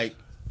fans are like,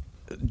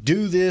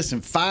 do this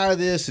and fire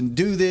this and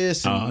do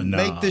this and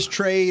make this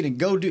trade and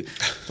go do.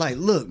 Like,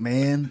 look,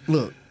 man,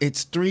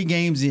 it's 3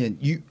 games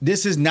in.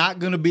 This is not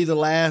going to be the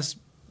last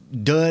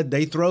dud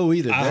they throw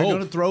either. They're going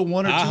to throw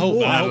 1 or 2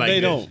 more. I hope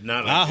they don't.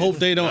 I hope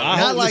they don't.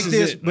 Not like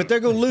this, but they're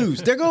going to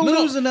lose. They're going to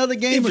lose another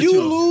game or If 2.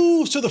 you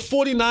lose to the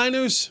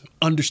 49ers,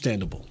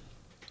 understandable.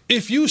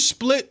 If you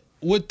split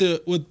with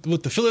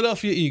the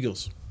Philadelphia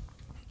Eagles,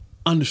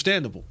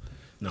 understandable.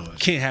 No,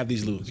 can't have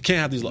these lose. You can't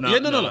have these lose. No,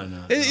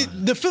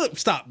 No.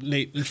 Stop,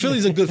 Nate. The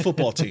Philly's a good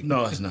football team.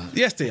 No, it's not.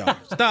 Yes, they are.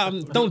 Stop.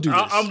 Don't do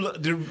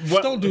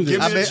this. Don't do this.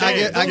 I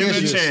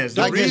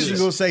guess you're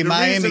going to say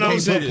Miami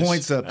can't put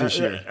points up this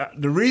year.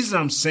 The reason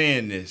I'm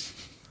saying this,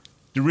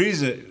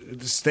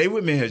 stay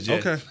with me here,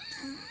 Jeff. Okay.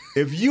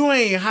 If you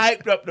ain't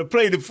hyped up to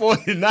play the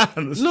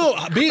 49ers. No,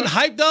 being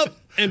hyped up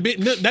and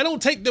that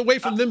don't take away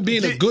from them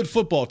being a good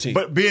football team.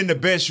 But being the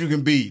best you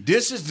can be.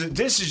 This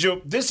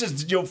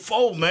is your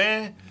foe,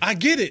 man. I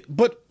get it,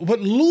 but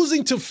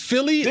losing to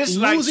Philly, this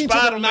losing like to the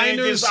Spider-Man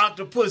Niners. against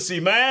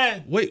Octopussy,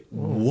 man. Wait,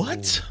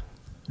 what?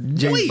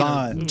 James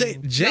Bond.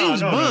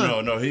 James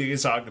Bond. No. He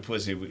gets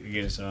Octopussy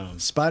against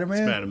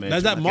Spider-Man.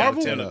 Is that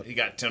Marvel? He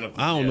got tentacles.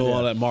 I don't know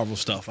all that Marvel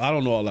stuff. I'm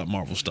out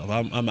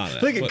of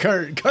that. Look at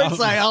Kurt. Kurt's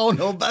like, I don't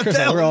know about Kurt's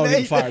that. Like, we're all one,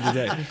 getting Nate. fired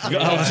today.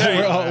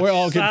 We're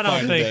all getting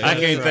fired today. I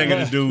can't think of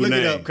the dude's Look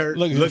name. it up, Kurt.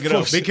 Look it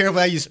up. Be careful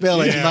how you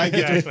spell it. You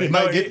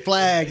might get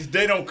flagged.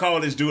 They don't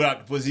call this dude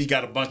Octopus. He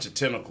got a bunch of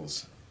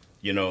tentacles.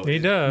 You know, he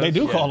does. They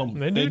do call him.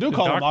 They do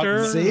call him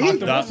Doctor.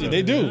 Octopus.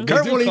 They do.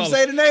 Kurt won't even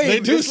say the name. They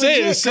do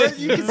say it. Kurt,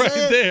 you can right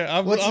say it.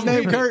 there. What's his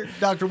name, Kurt?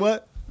 Dr.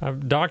 what?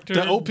 Doctor.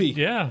 The OP.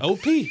 Yeah.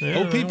 OP.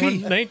 Yeah, OPP. what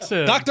Nate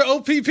said. Dr.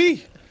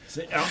 OPP.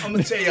 I'm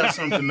gonna tell y'all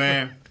something,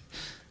 man.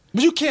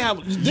 But you can't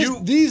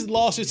have these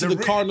losses to the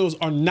Cardinals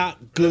are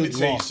not good Let me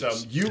tell you losses.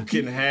 something. You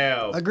can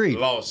have Agreed.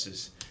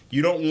 losses.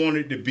 You don't want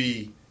it to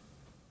be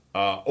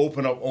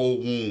open up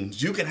old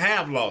wounds. You can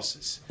have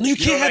losses. You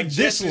can't have like this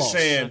Jesse's loss.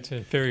 saying, That's an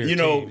inferior you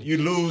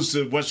team. lose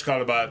to what's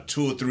called about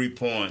 2 or 3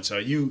 points, or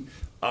you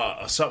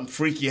something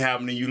freaky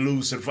happening, you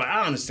lose to the fight.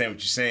 I understand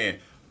what you're saying,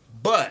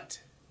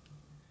 but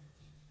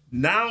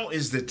now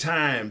is the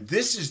time.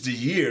 This is the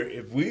year.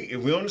 If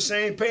we're on the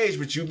same page,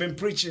 which you've been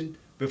preaching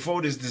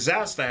before this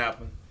disaster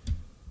happened.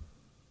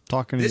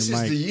 Talking to This your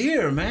is mic. the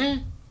year,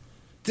 man.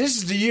 This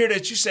is the year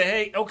that you say,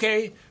 hey,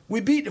 okay,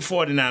 we beat the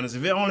 49ers,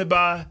 if it only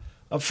by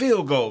a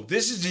field goal.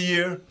 This is the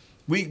year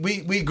we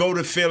go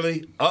to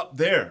Philly up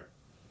there,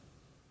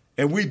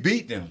 and we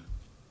beat them,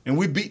 and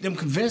we beat them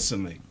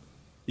convincingly.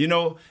 You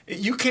know,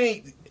 you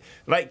can't,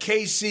 like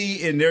KC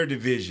in their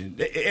division,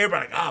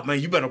 everybody like, oh, man,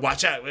 you better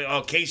watch out.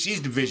 Oh, KC's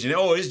division,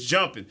 it's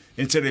jumping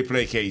until they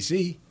play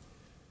KC.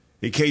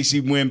 And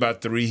KC win by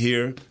 3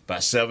 here, by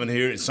 7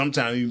 here, and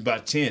sometimes even by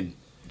 10.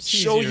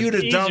 Show you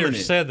the dominance.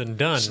 Easier said than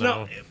done,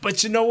 though.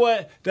 But you know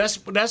what?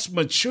 That's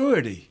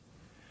maturity.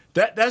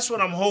 That's what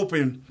I'm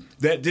hoping,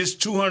 that this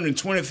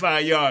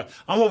 225 yards,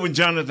 I'm hoping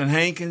Jonathan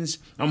Hankins,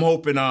 I'm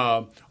hoping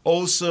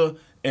Osa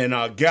and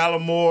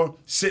Gallimore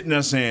sitting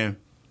there saying,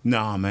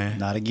 nah, man.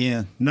 Not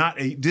again.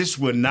 This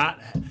would not.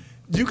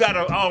 You got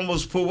to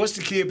almost pull, what's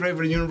the kid play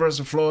for the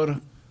University of Florida?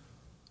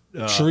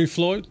 Sharif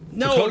Floyd?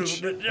 No,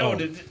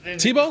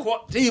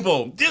 Tebow?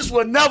 Tebow. This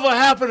will never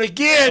happen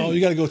again. Oh,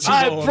 you got to go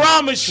Tebow. I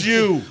promise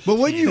you. But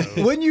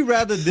wouldn't you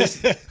rather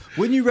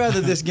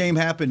this game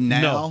happen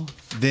now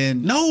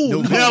then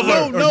No. Never.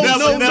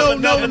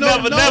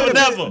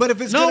 But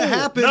if it's going to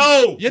happen,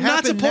 you're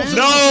not supposed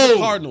to lose to the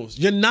Cardinals.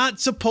 You're not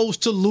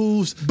supposed to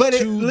lose to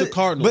the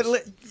Cardinals.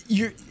 But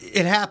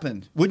it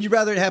happened. Wouldn't you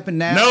rather it happen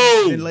now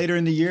than later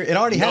in the year? It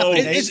already happened.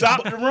 They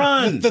stopped the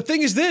run. The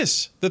thing is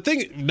this. The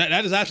thing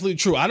that is absolutely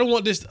true. I don't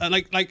want this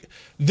like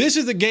this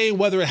is a game,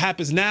 whether it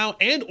happens now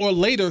and or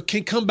later,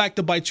 can come back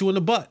to bite you in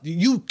the butt.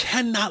 You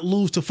cannot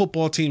lose to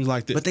football teams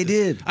like this. But they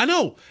did. I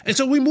know. And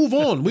so we move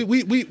on.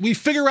 We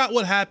figure out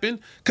what happened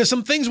because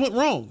some things went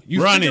wrong.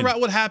 You figure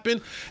out what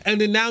happened, and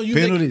then now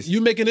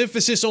you make an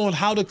emphasis on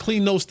how to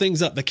clean those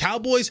things up. The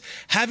Cowboys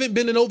haven't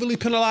been an overly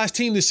penalized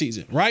team this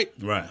season, right?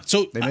 Right.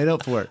 So they made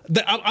up for it.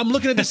 I'm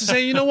looking at this and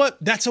saying, you know what?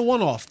 That's a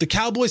one-off. The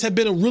Cowboys have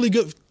been a really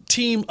good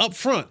team up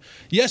front.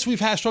 Yes, we've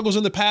had struggles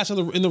in the past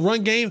in the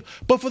run game,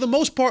 but for the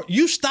most part,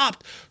 you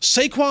stopped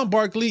Saquon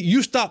Barkley,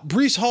 you stopped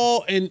Breece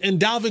Hall and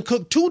Dalvin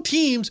Cook, two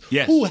teams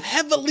who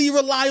heavily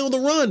rely on the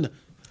run,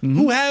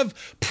 who have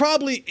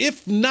probably,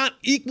 if not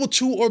equal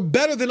to or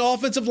better than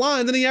offensive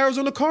line than the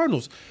Arizona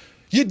Cardinals.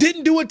 You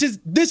didn't do it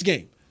this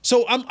game.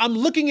 So I'm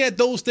looking at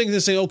those things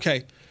and saying,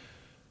 okay,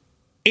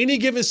 any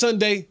given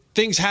Sunday,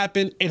 things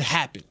happen, it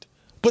happened.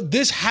 But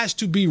this has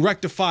to be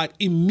rectified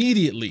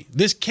immediately.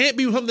 This can't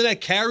be something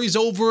that carries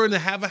over and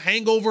have a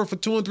hangover for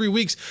 2 and 3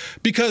 weeks,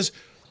 because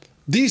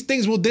these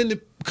things will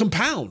then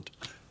compound.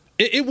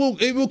 It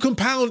will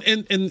compound,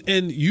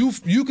 and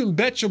you can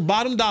bet your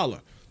bottom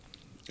dollar.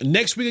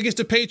 Next week against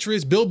the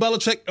Patriots, Bill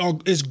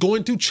Belichick is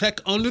going to check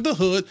under the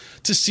hood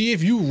to see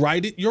if you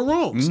righted your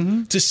wrongs,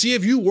 to see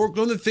if you worked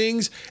on the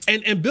things.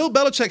 And Bill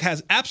Belichick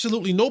has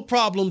absolutely no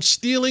problem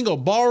stealing or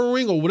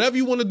borrowing or whatever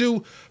you want to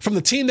do from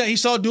the team that he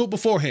saw do it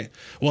beforehand.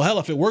 Well, hell,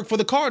 if it worked for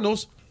the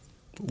Cardinals,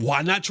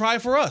 why not try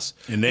it for us?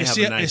 And they have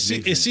a nice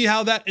defense. And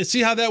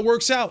see how that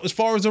works out as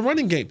far as the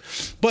running game.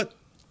 But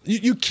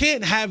you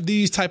can't have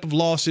these type of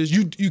losses.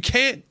 You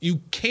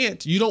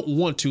don't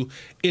want to.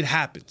 It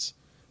happens.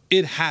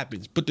 It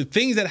happens. But the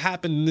things that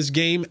happened in this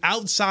game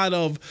outside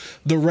of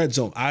the red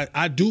zone,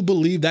 I do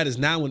believe that is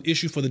now an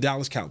issue for the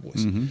Dallas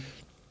Cowboys.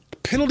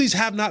 Penalties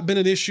have not been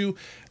an issue.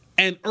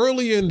 And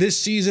earlier in this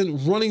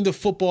season, running the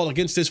football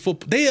against this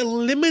football, they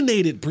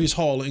eliminated Breece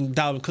Hall and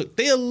Dalvin Cook.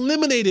 They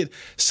eliminated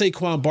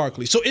Saquon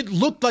Barkley. So it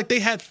looked like they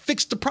had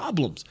fixed the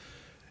problems.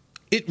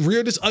 It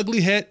reared its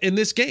ugly head in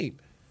this game.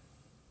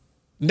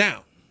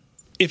 Now,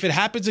 if it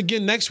happens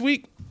again next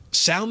week,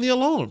 sound the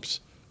alarms.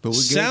 But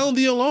sound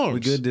the alarms.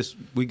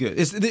 We good.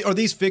 Are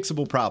these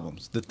fixable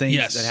problems? The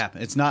things that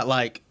happen. It's not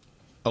like,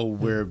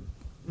 we're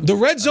the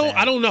red zone.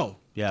 I don't know.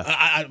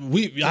 Yeah,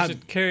 Does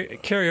it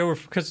carry over?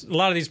 Because a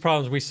lot of these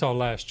problems we saw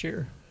last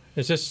year.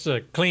 Is this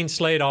a clean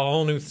slate,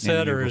 all new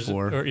set, or is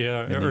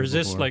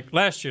this like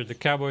last year? The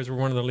Cowboys were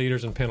one of the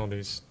leaders in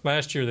penalties.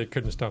 Last year they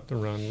couldn't stop the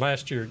run.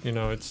 Last year,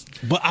 it's.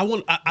 But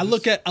I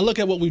look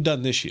at what we've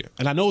done this year,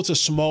 and I know it's a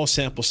small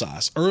sample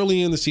size.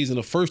 Early in the season,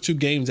 the first 2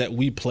 games that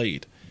we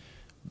played,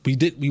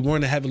 we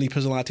weren't a heavily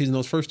penalized team in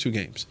those first 2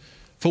 games.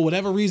 For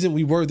whatever reason,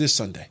 we were this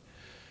Sunday.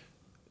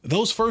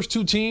 Those first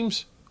 2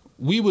 teams,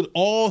 we would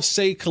all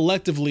say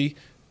collectively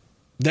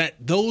that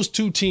those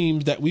 2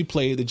 teams that we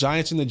played, the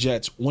Giants and the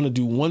Jets, want to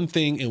do one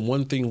thing and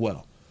one thing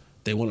well.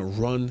 They want to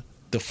run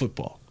the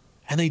football.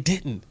 And they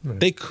didn't. Right.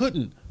 They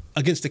couldn't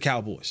against the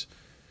Cowboys.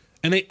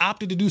 And they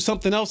opted to do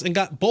something else and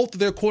got both of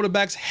their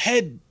quarterbacks'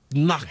 head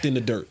knocked in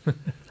the dirt.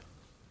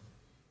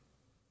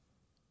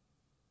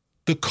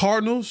 The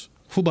Cardinals,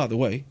 who, by the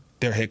way,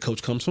 their head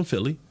coach comes from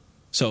Philly.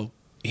 So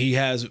he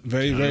has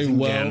very, very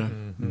well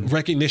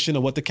recognition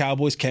of what the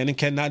Cowboys can and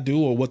cannot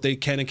do, or what they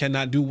can and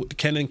cannot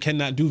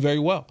do very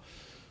well.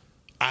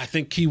 I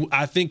think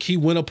he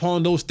went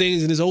upon those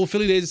things in his old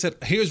Philly days and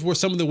said, here's where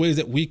some of the ways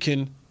that we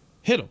can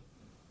hit them.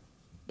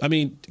 I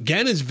mean,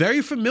 Gannon's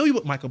very familiar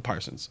with Michael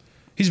Parsons.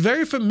 He's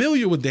very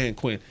familiar with Dan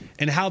Quinn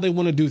and how they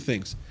want to do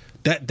things.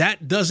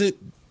 That doesn't,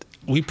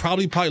 we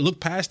probably look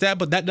past that,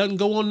 but that doesn't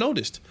go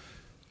unnoticed.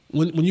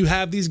 When you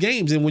have these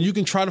games and when you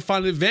can try to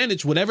find an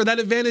advantage, whatever that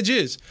advantage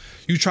is,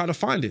 you try to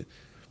find it.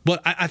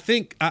 But I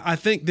think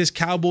this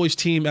Cowboys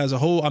team as a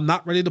whole, I'm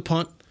not ready to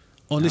punt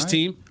on this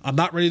team. I'm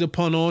not ready to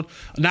punt on.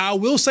 Now, I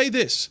will say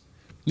this,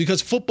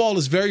 because football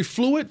is very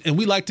fluid and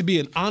we like to be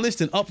an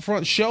honest and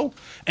upfront show,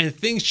 and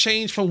things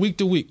change from week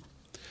to week.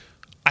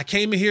 I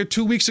came in here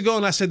 2 weeks ago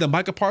and I said that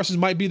Micah Parsons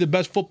might be the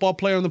best football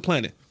player on the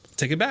planet.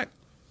 Take it back.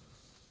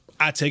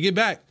 I take it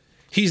back.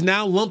 He's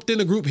now lumped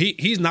in a group.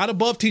 He's not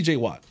above TJ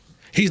Watt.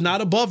 He's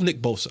not above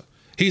Nick Bosa.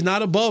 He's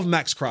not above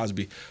Max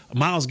Crosby,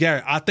 Myles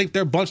Garrett. I think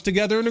they're bunched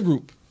together in a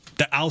group.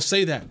 I'll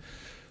say that.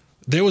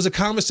 There was a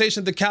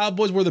conversation that the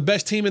Cowboys were the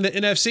best team in the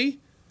NFC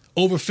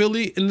over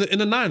Philly in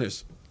the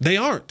Niners. They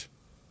aren't.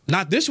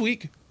 Not this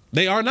week.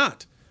 They are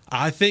not.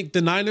 I think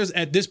the Niners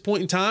at this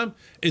point in time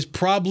is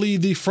probably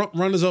the front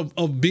runners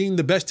of being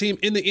the best team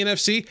in the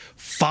NFC,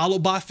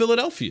 followed by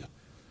Philadelphia.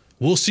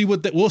 We'll see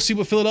what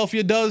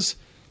Philadelphia does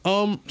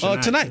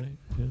tonight.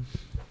 Yeah.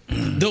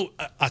 Though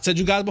I said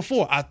you guys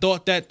before, I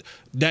thought that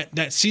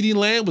CeeDee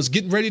Lamb was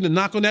getting ready to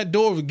knock on that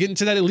door, getting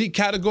to that elite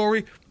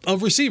category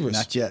of receivers.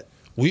 Not yet.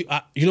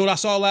 You know what I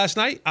saw last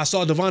night? I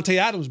saw Devontae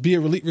Adams be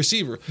an elite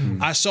receiver.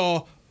 I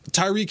saw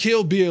Tyreek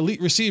Hill be an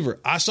elite receiver.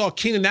 I saw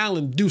Keenan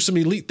Allen do some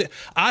elite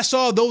I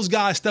saw those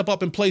guys step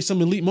up and play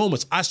some elite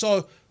moments. I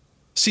saw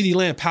CeeDee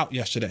Lamb pout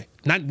yesterday.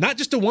 Not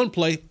just the one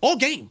play, all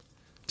game.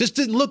 Just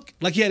didn't look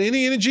like he had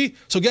any energy.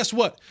 So guess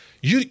what?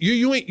 You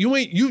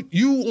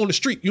on the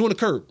street, you on the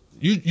curb.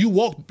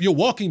 You're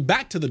walking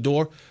back to the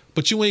door,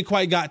 but you ain't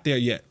quite got there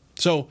yet.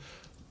 So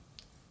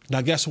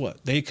now guess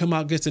what? They come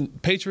out against the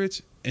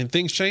Patriots and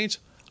things change.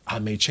 I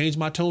may change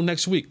my tone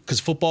next week because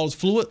football is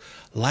fluid,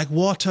 like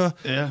water,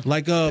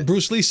 like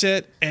Bruce Lee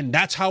said, and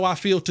that's how I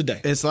feel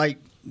today. It's like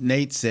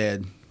Nate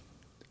said.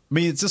 I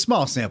mean, it's a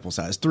small sample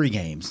size, 3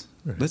 games.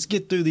 Right. Let's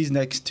get through these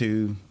next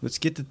 2. Let's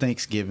get to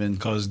Thanksgiving.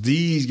 Because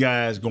these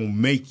guys going to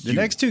make you. The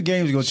next 2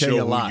 games are going to tell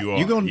you a lot.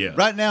 You're gonna,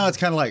 Right now, it's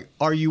kind of like,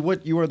 are you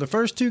what you were the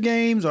first 2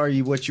 games? Are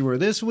you what you were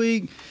this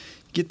week?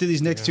 Get through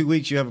these next 2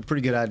 weeks, you have a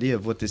pretty good idea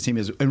of what this team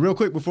is. And real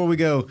quick before we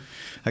go,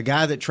 a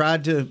guy that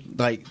tried to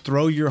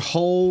throw your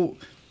whole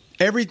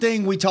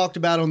everything we talked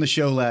about on the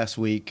show last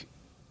week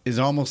is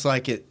almost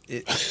like it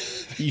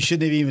you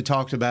shouldn't have even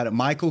talked about it.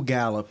 Michael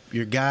Gallup,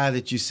 your guy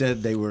that you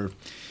said they were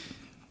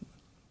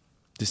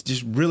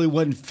just really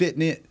wasn't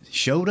fitting it,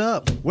 showed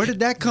up. Where did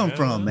that come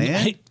from,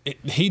 man?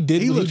 He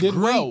did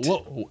great.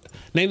 well.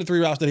 Name the 3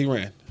 routes that he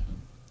ran.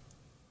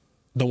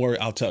 Don't worry,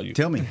 I'll tell you.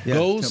 Tell me. Yeah,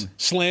 Goes,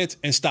 slants,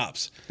 and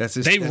stops.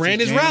 They ran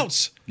his game.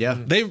 Routes. Yeah.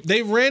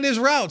 They ran his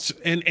routes,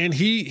 and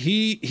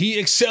he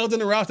excelled in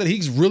the routes that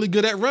he's really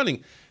good at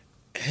running.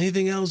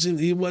 Anything else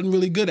he wasn't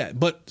really good at.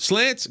 But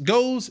slants,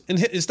 goes, and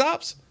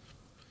stops.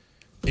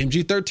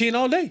 MG13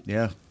 all day.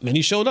 Yeah. And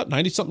he showed up,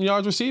 90-something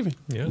yards receiving.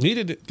 Yeah.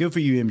 Needed it. Good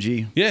for you,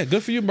 MG. Yeah,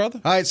 good for you, brother.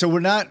 All right, so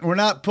we're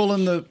not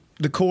pulling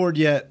the cord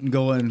yet and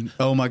going,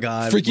 oh my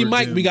God. Freaky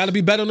Mike, doomed. we got to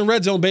be better in the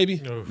red zone,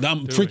 baby.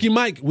 Freaky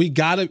Mike, we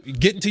got to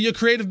get into your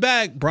creative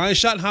bag. Brian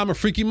Schottenheimer,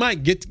 Freaky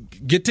Mike,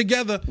 get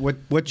together.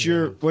 What's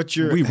your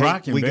we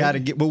rocking, we baby. got to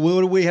get, but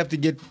what do we have to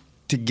get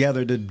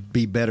together to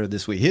be better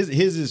this week? His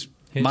is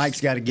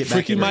Mike's got to get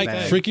Freaky back Mike, in the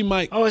bag. Freaky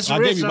Mike. Oh, it's the I'll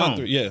red give you my zone.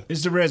 3. Yeah.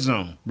 It's the red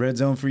zone. Red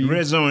zone for you.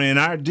 Red zone, and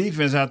our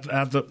defense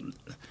after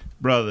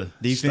brother.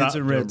 Defense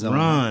and red zone.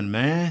 Run,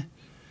 man.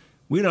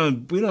 We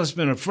don't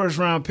spend a first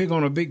round pick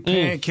on a big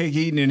pancake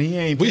eating, and he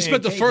ain't. We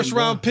spent the first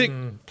round pick.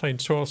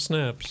 Played 12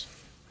 snaps.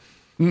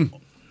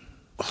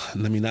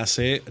 Let me not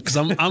say it because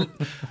I'm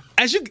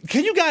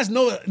can you guys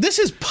know this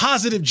is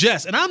positive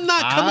jest, and I'm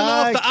not coming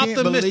off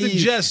the optimistic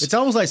jest. It's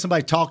almost like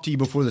somebody talked to you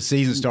before the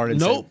season started.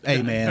 And Nope. said,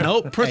 hey man.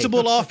 Nope.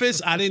 Principal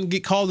office. I didn't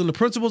get called in the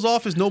principal's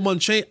office. No one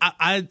changed.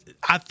 I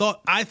thought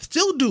I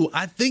still do.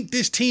 I think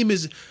this team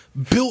is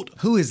built.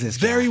 Who is this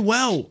guy? Very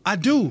well. I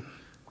do.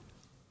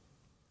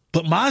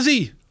 But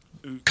Mozzie,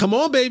 come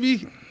on,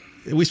 baby.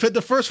 We spent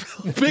the first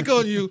round pick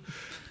on you.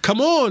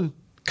 Come on.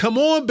 Come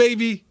on,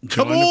 baby.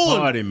 Come Join on. the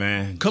party,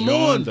 man. Come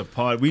Join on. the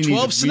party. We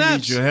 12 need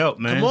snaps. your help,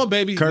 man. Come on,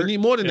 baby. Kurt, we need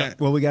more than that.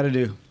 What we got to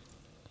do?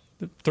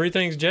 3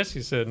 things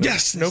Jesse said. No,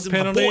 Yes, no this is my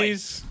boy.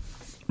 penalties.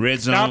 Red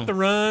zone. Stop the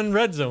run.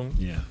 Red zone.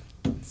 Yeah.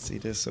 See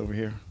this over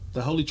here.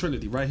 The Holy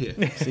Trinity right here.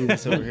 See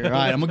this over here. All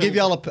right, I'm gonna give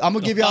y'all a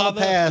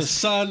Father, pass. the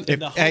Son, and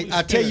the Holy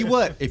I tell you Spirit.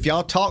 what, if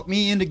y'all talk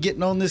me into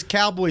getting on this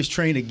Cowboys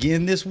train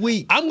again this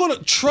week, I'm going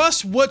to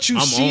trust what you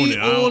see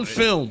on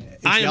film.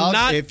 I am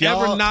not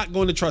ever not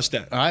going to trust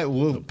that. all right,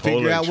 we'll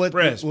Polar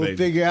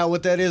figure out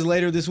what that is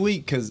later this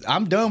week because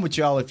I'm done with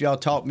y'all. If y'all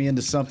talk me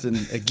into something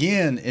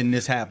again and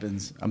this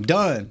happens, I'm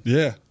done.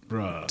 Yeah.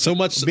 Bruh. So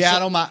much.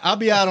 I'll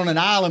be out on an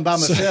island by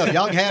myself.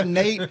 Y'all can have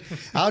Nate.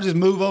 I'll just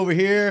move over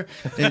here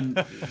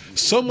and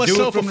so much do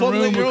so it for from the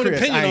room formulating your own with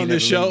Chris. opinion on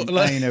this show.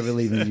 I ain't never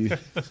leaving you.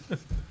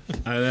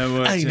 I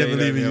ain't never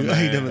leaving you.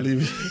 I ain't never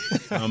leaving you.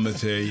 I'm gonna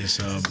tell you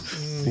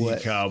something. What?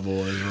 The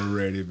Cowboys are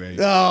ready, baby.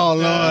 Oh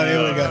Lord,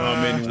 here we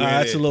go.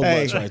 That's a little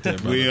much right there,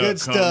 bro. Good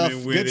stuff.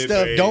 Good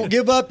stuff. Don't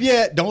give up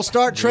yet. Don't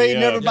start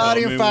trading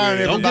everybody and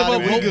firing Don't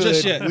everybody. give up hope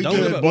just yet. We Don't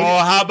good. give up. Boy,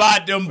 how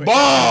about them boys?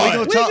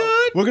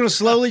 We're gonna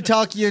slowly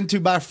talk you into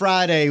by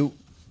Friday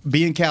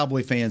being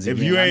Cowboy fans again.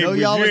 If you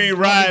ain't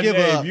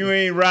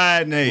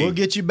riding, hey, we'll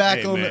get you back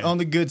hey, on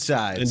the good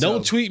side. And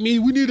don't tweet me.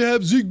 We need to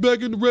have Zeke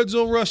back in the red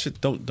zone rushing.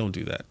 Don't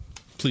do that.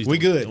 Please. We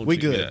don't good. tweet We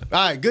me good. that.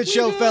 All right, good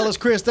show, fellas.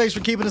 Chris, thanks for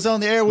keeping us on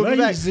the air. We'll be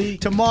back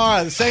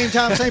tomorrow, the same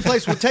time, same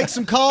place. We'll take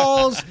some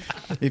calls.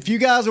 If you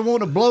guys are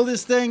wanting to blow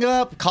this thing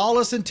up, call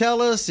us and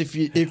tell us. If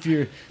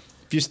you're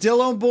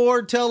still on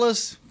board, tell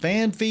us.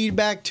 Fan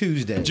Feedback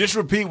Tuesday. Just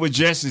repeat what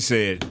Jesse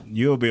said.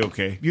 You'll be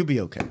okay. You'll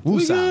be okay.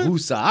 Woosah,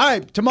 woosah. All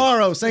right,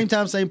 tomorrow, same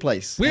time, same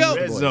place. We out.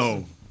 Red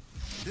zone.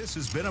 This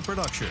has been a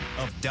production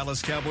of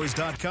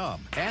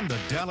DallasCowboys.com and the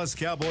Dallas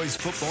Cowboys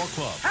Football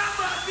Club.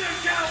 How about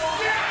this,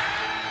 Cowboys? Yeah!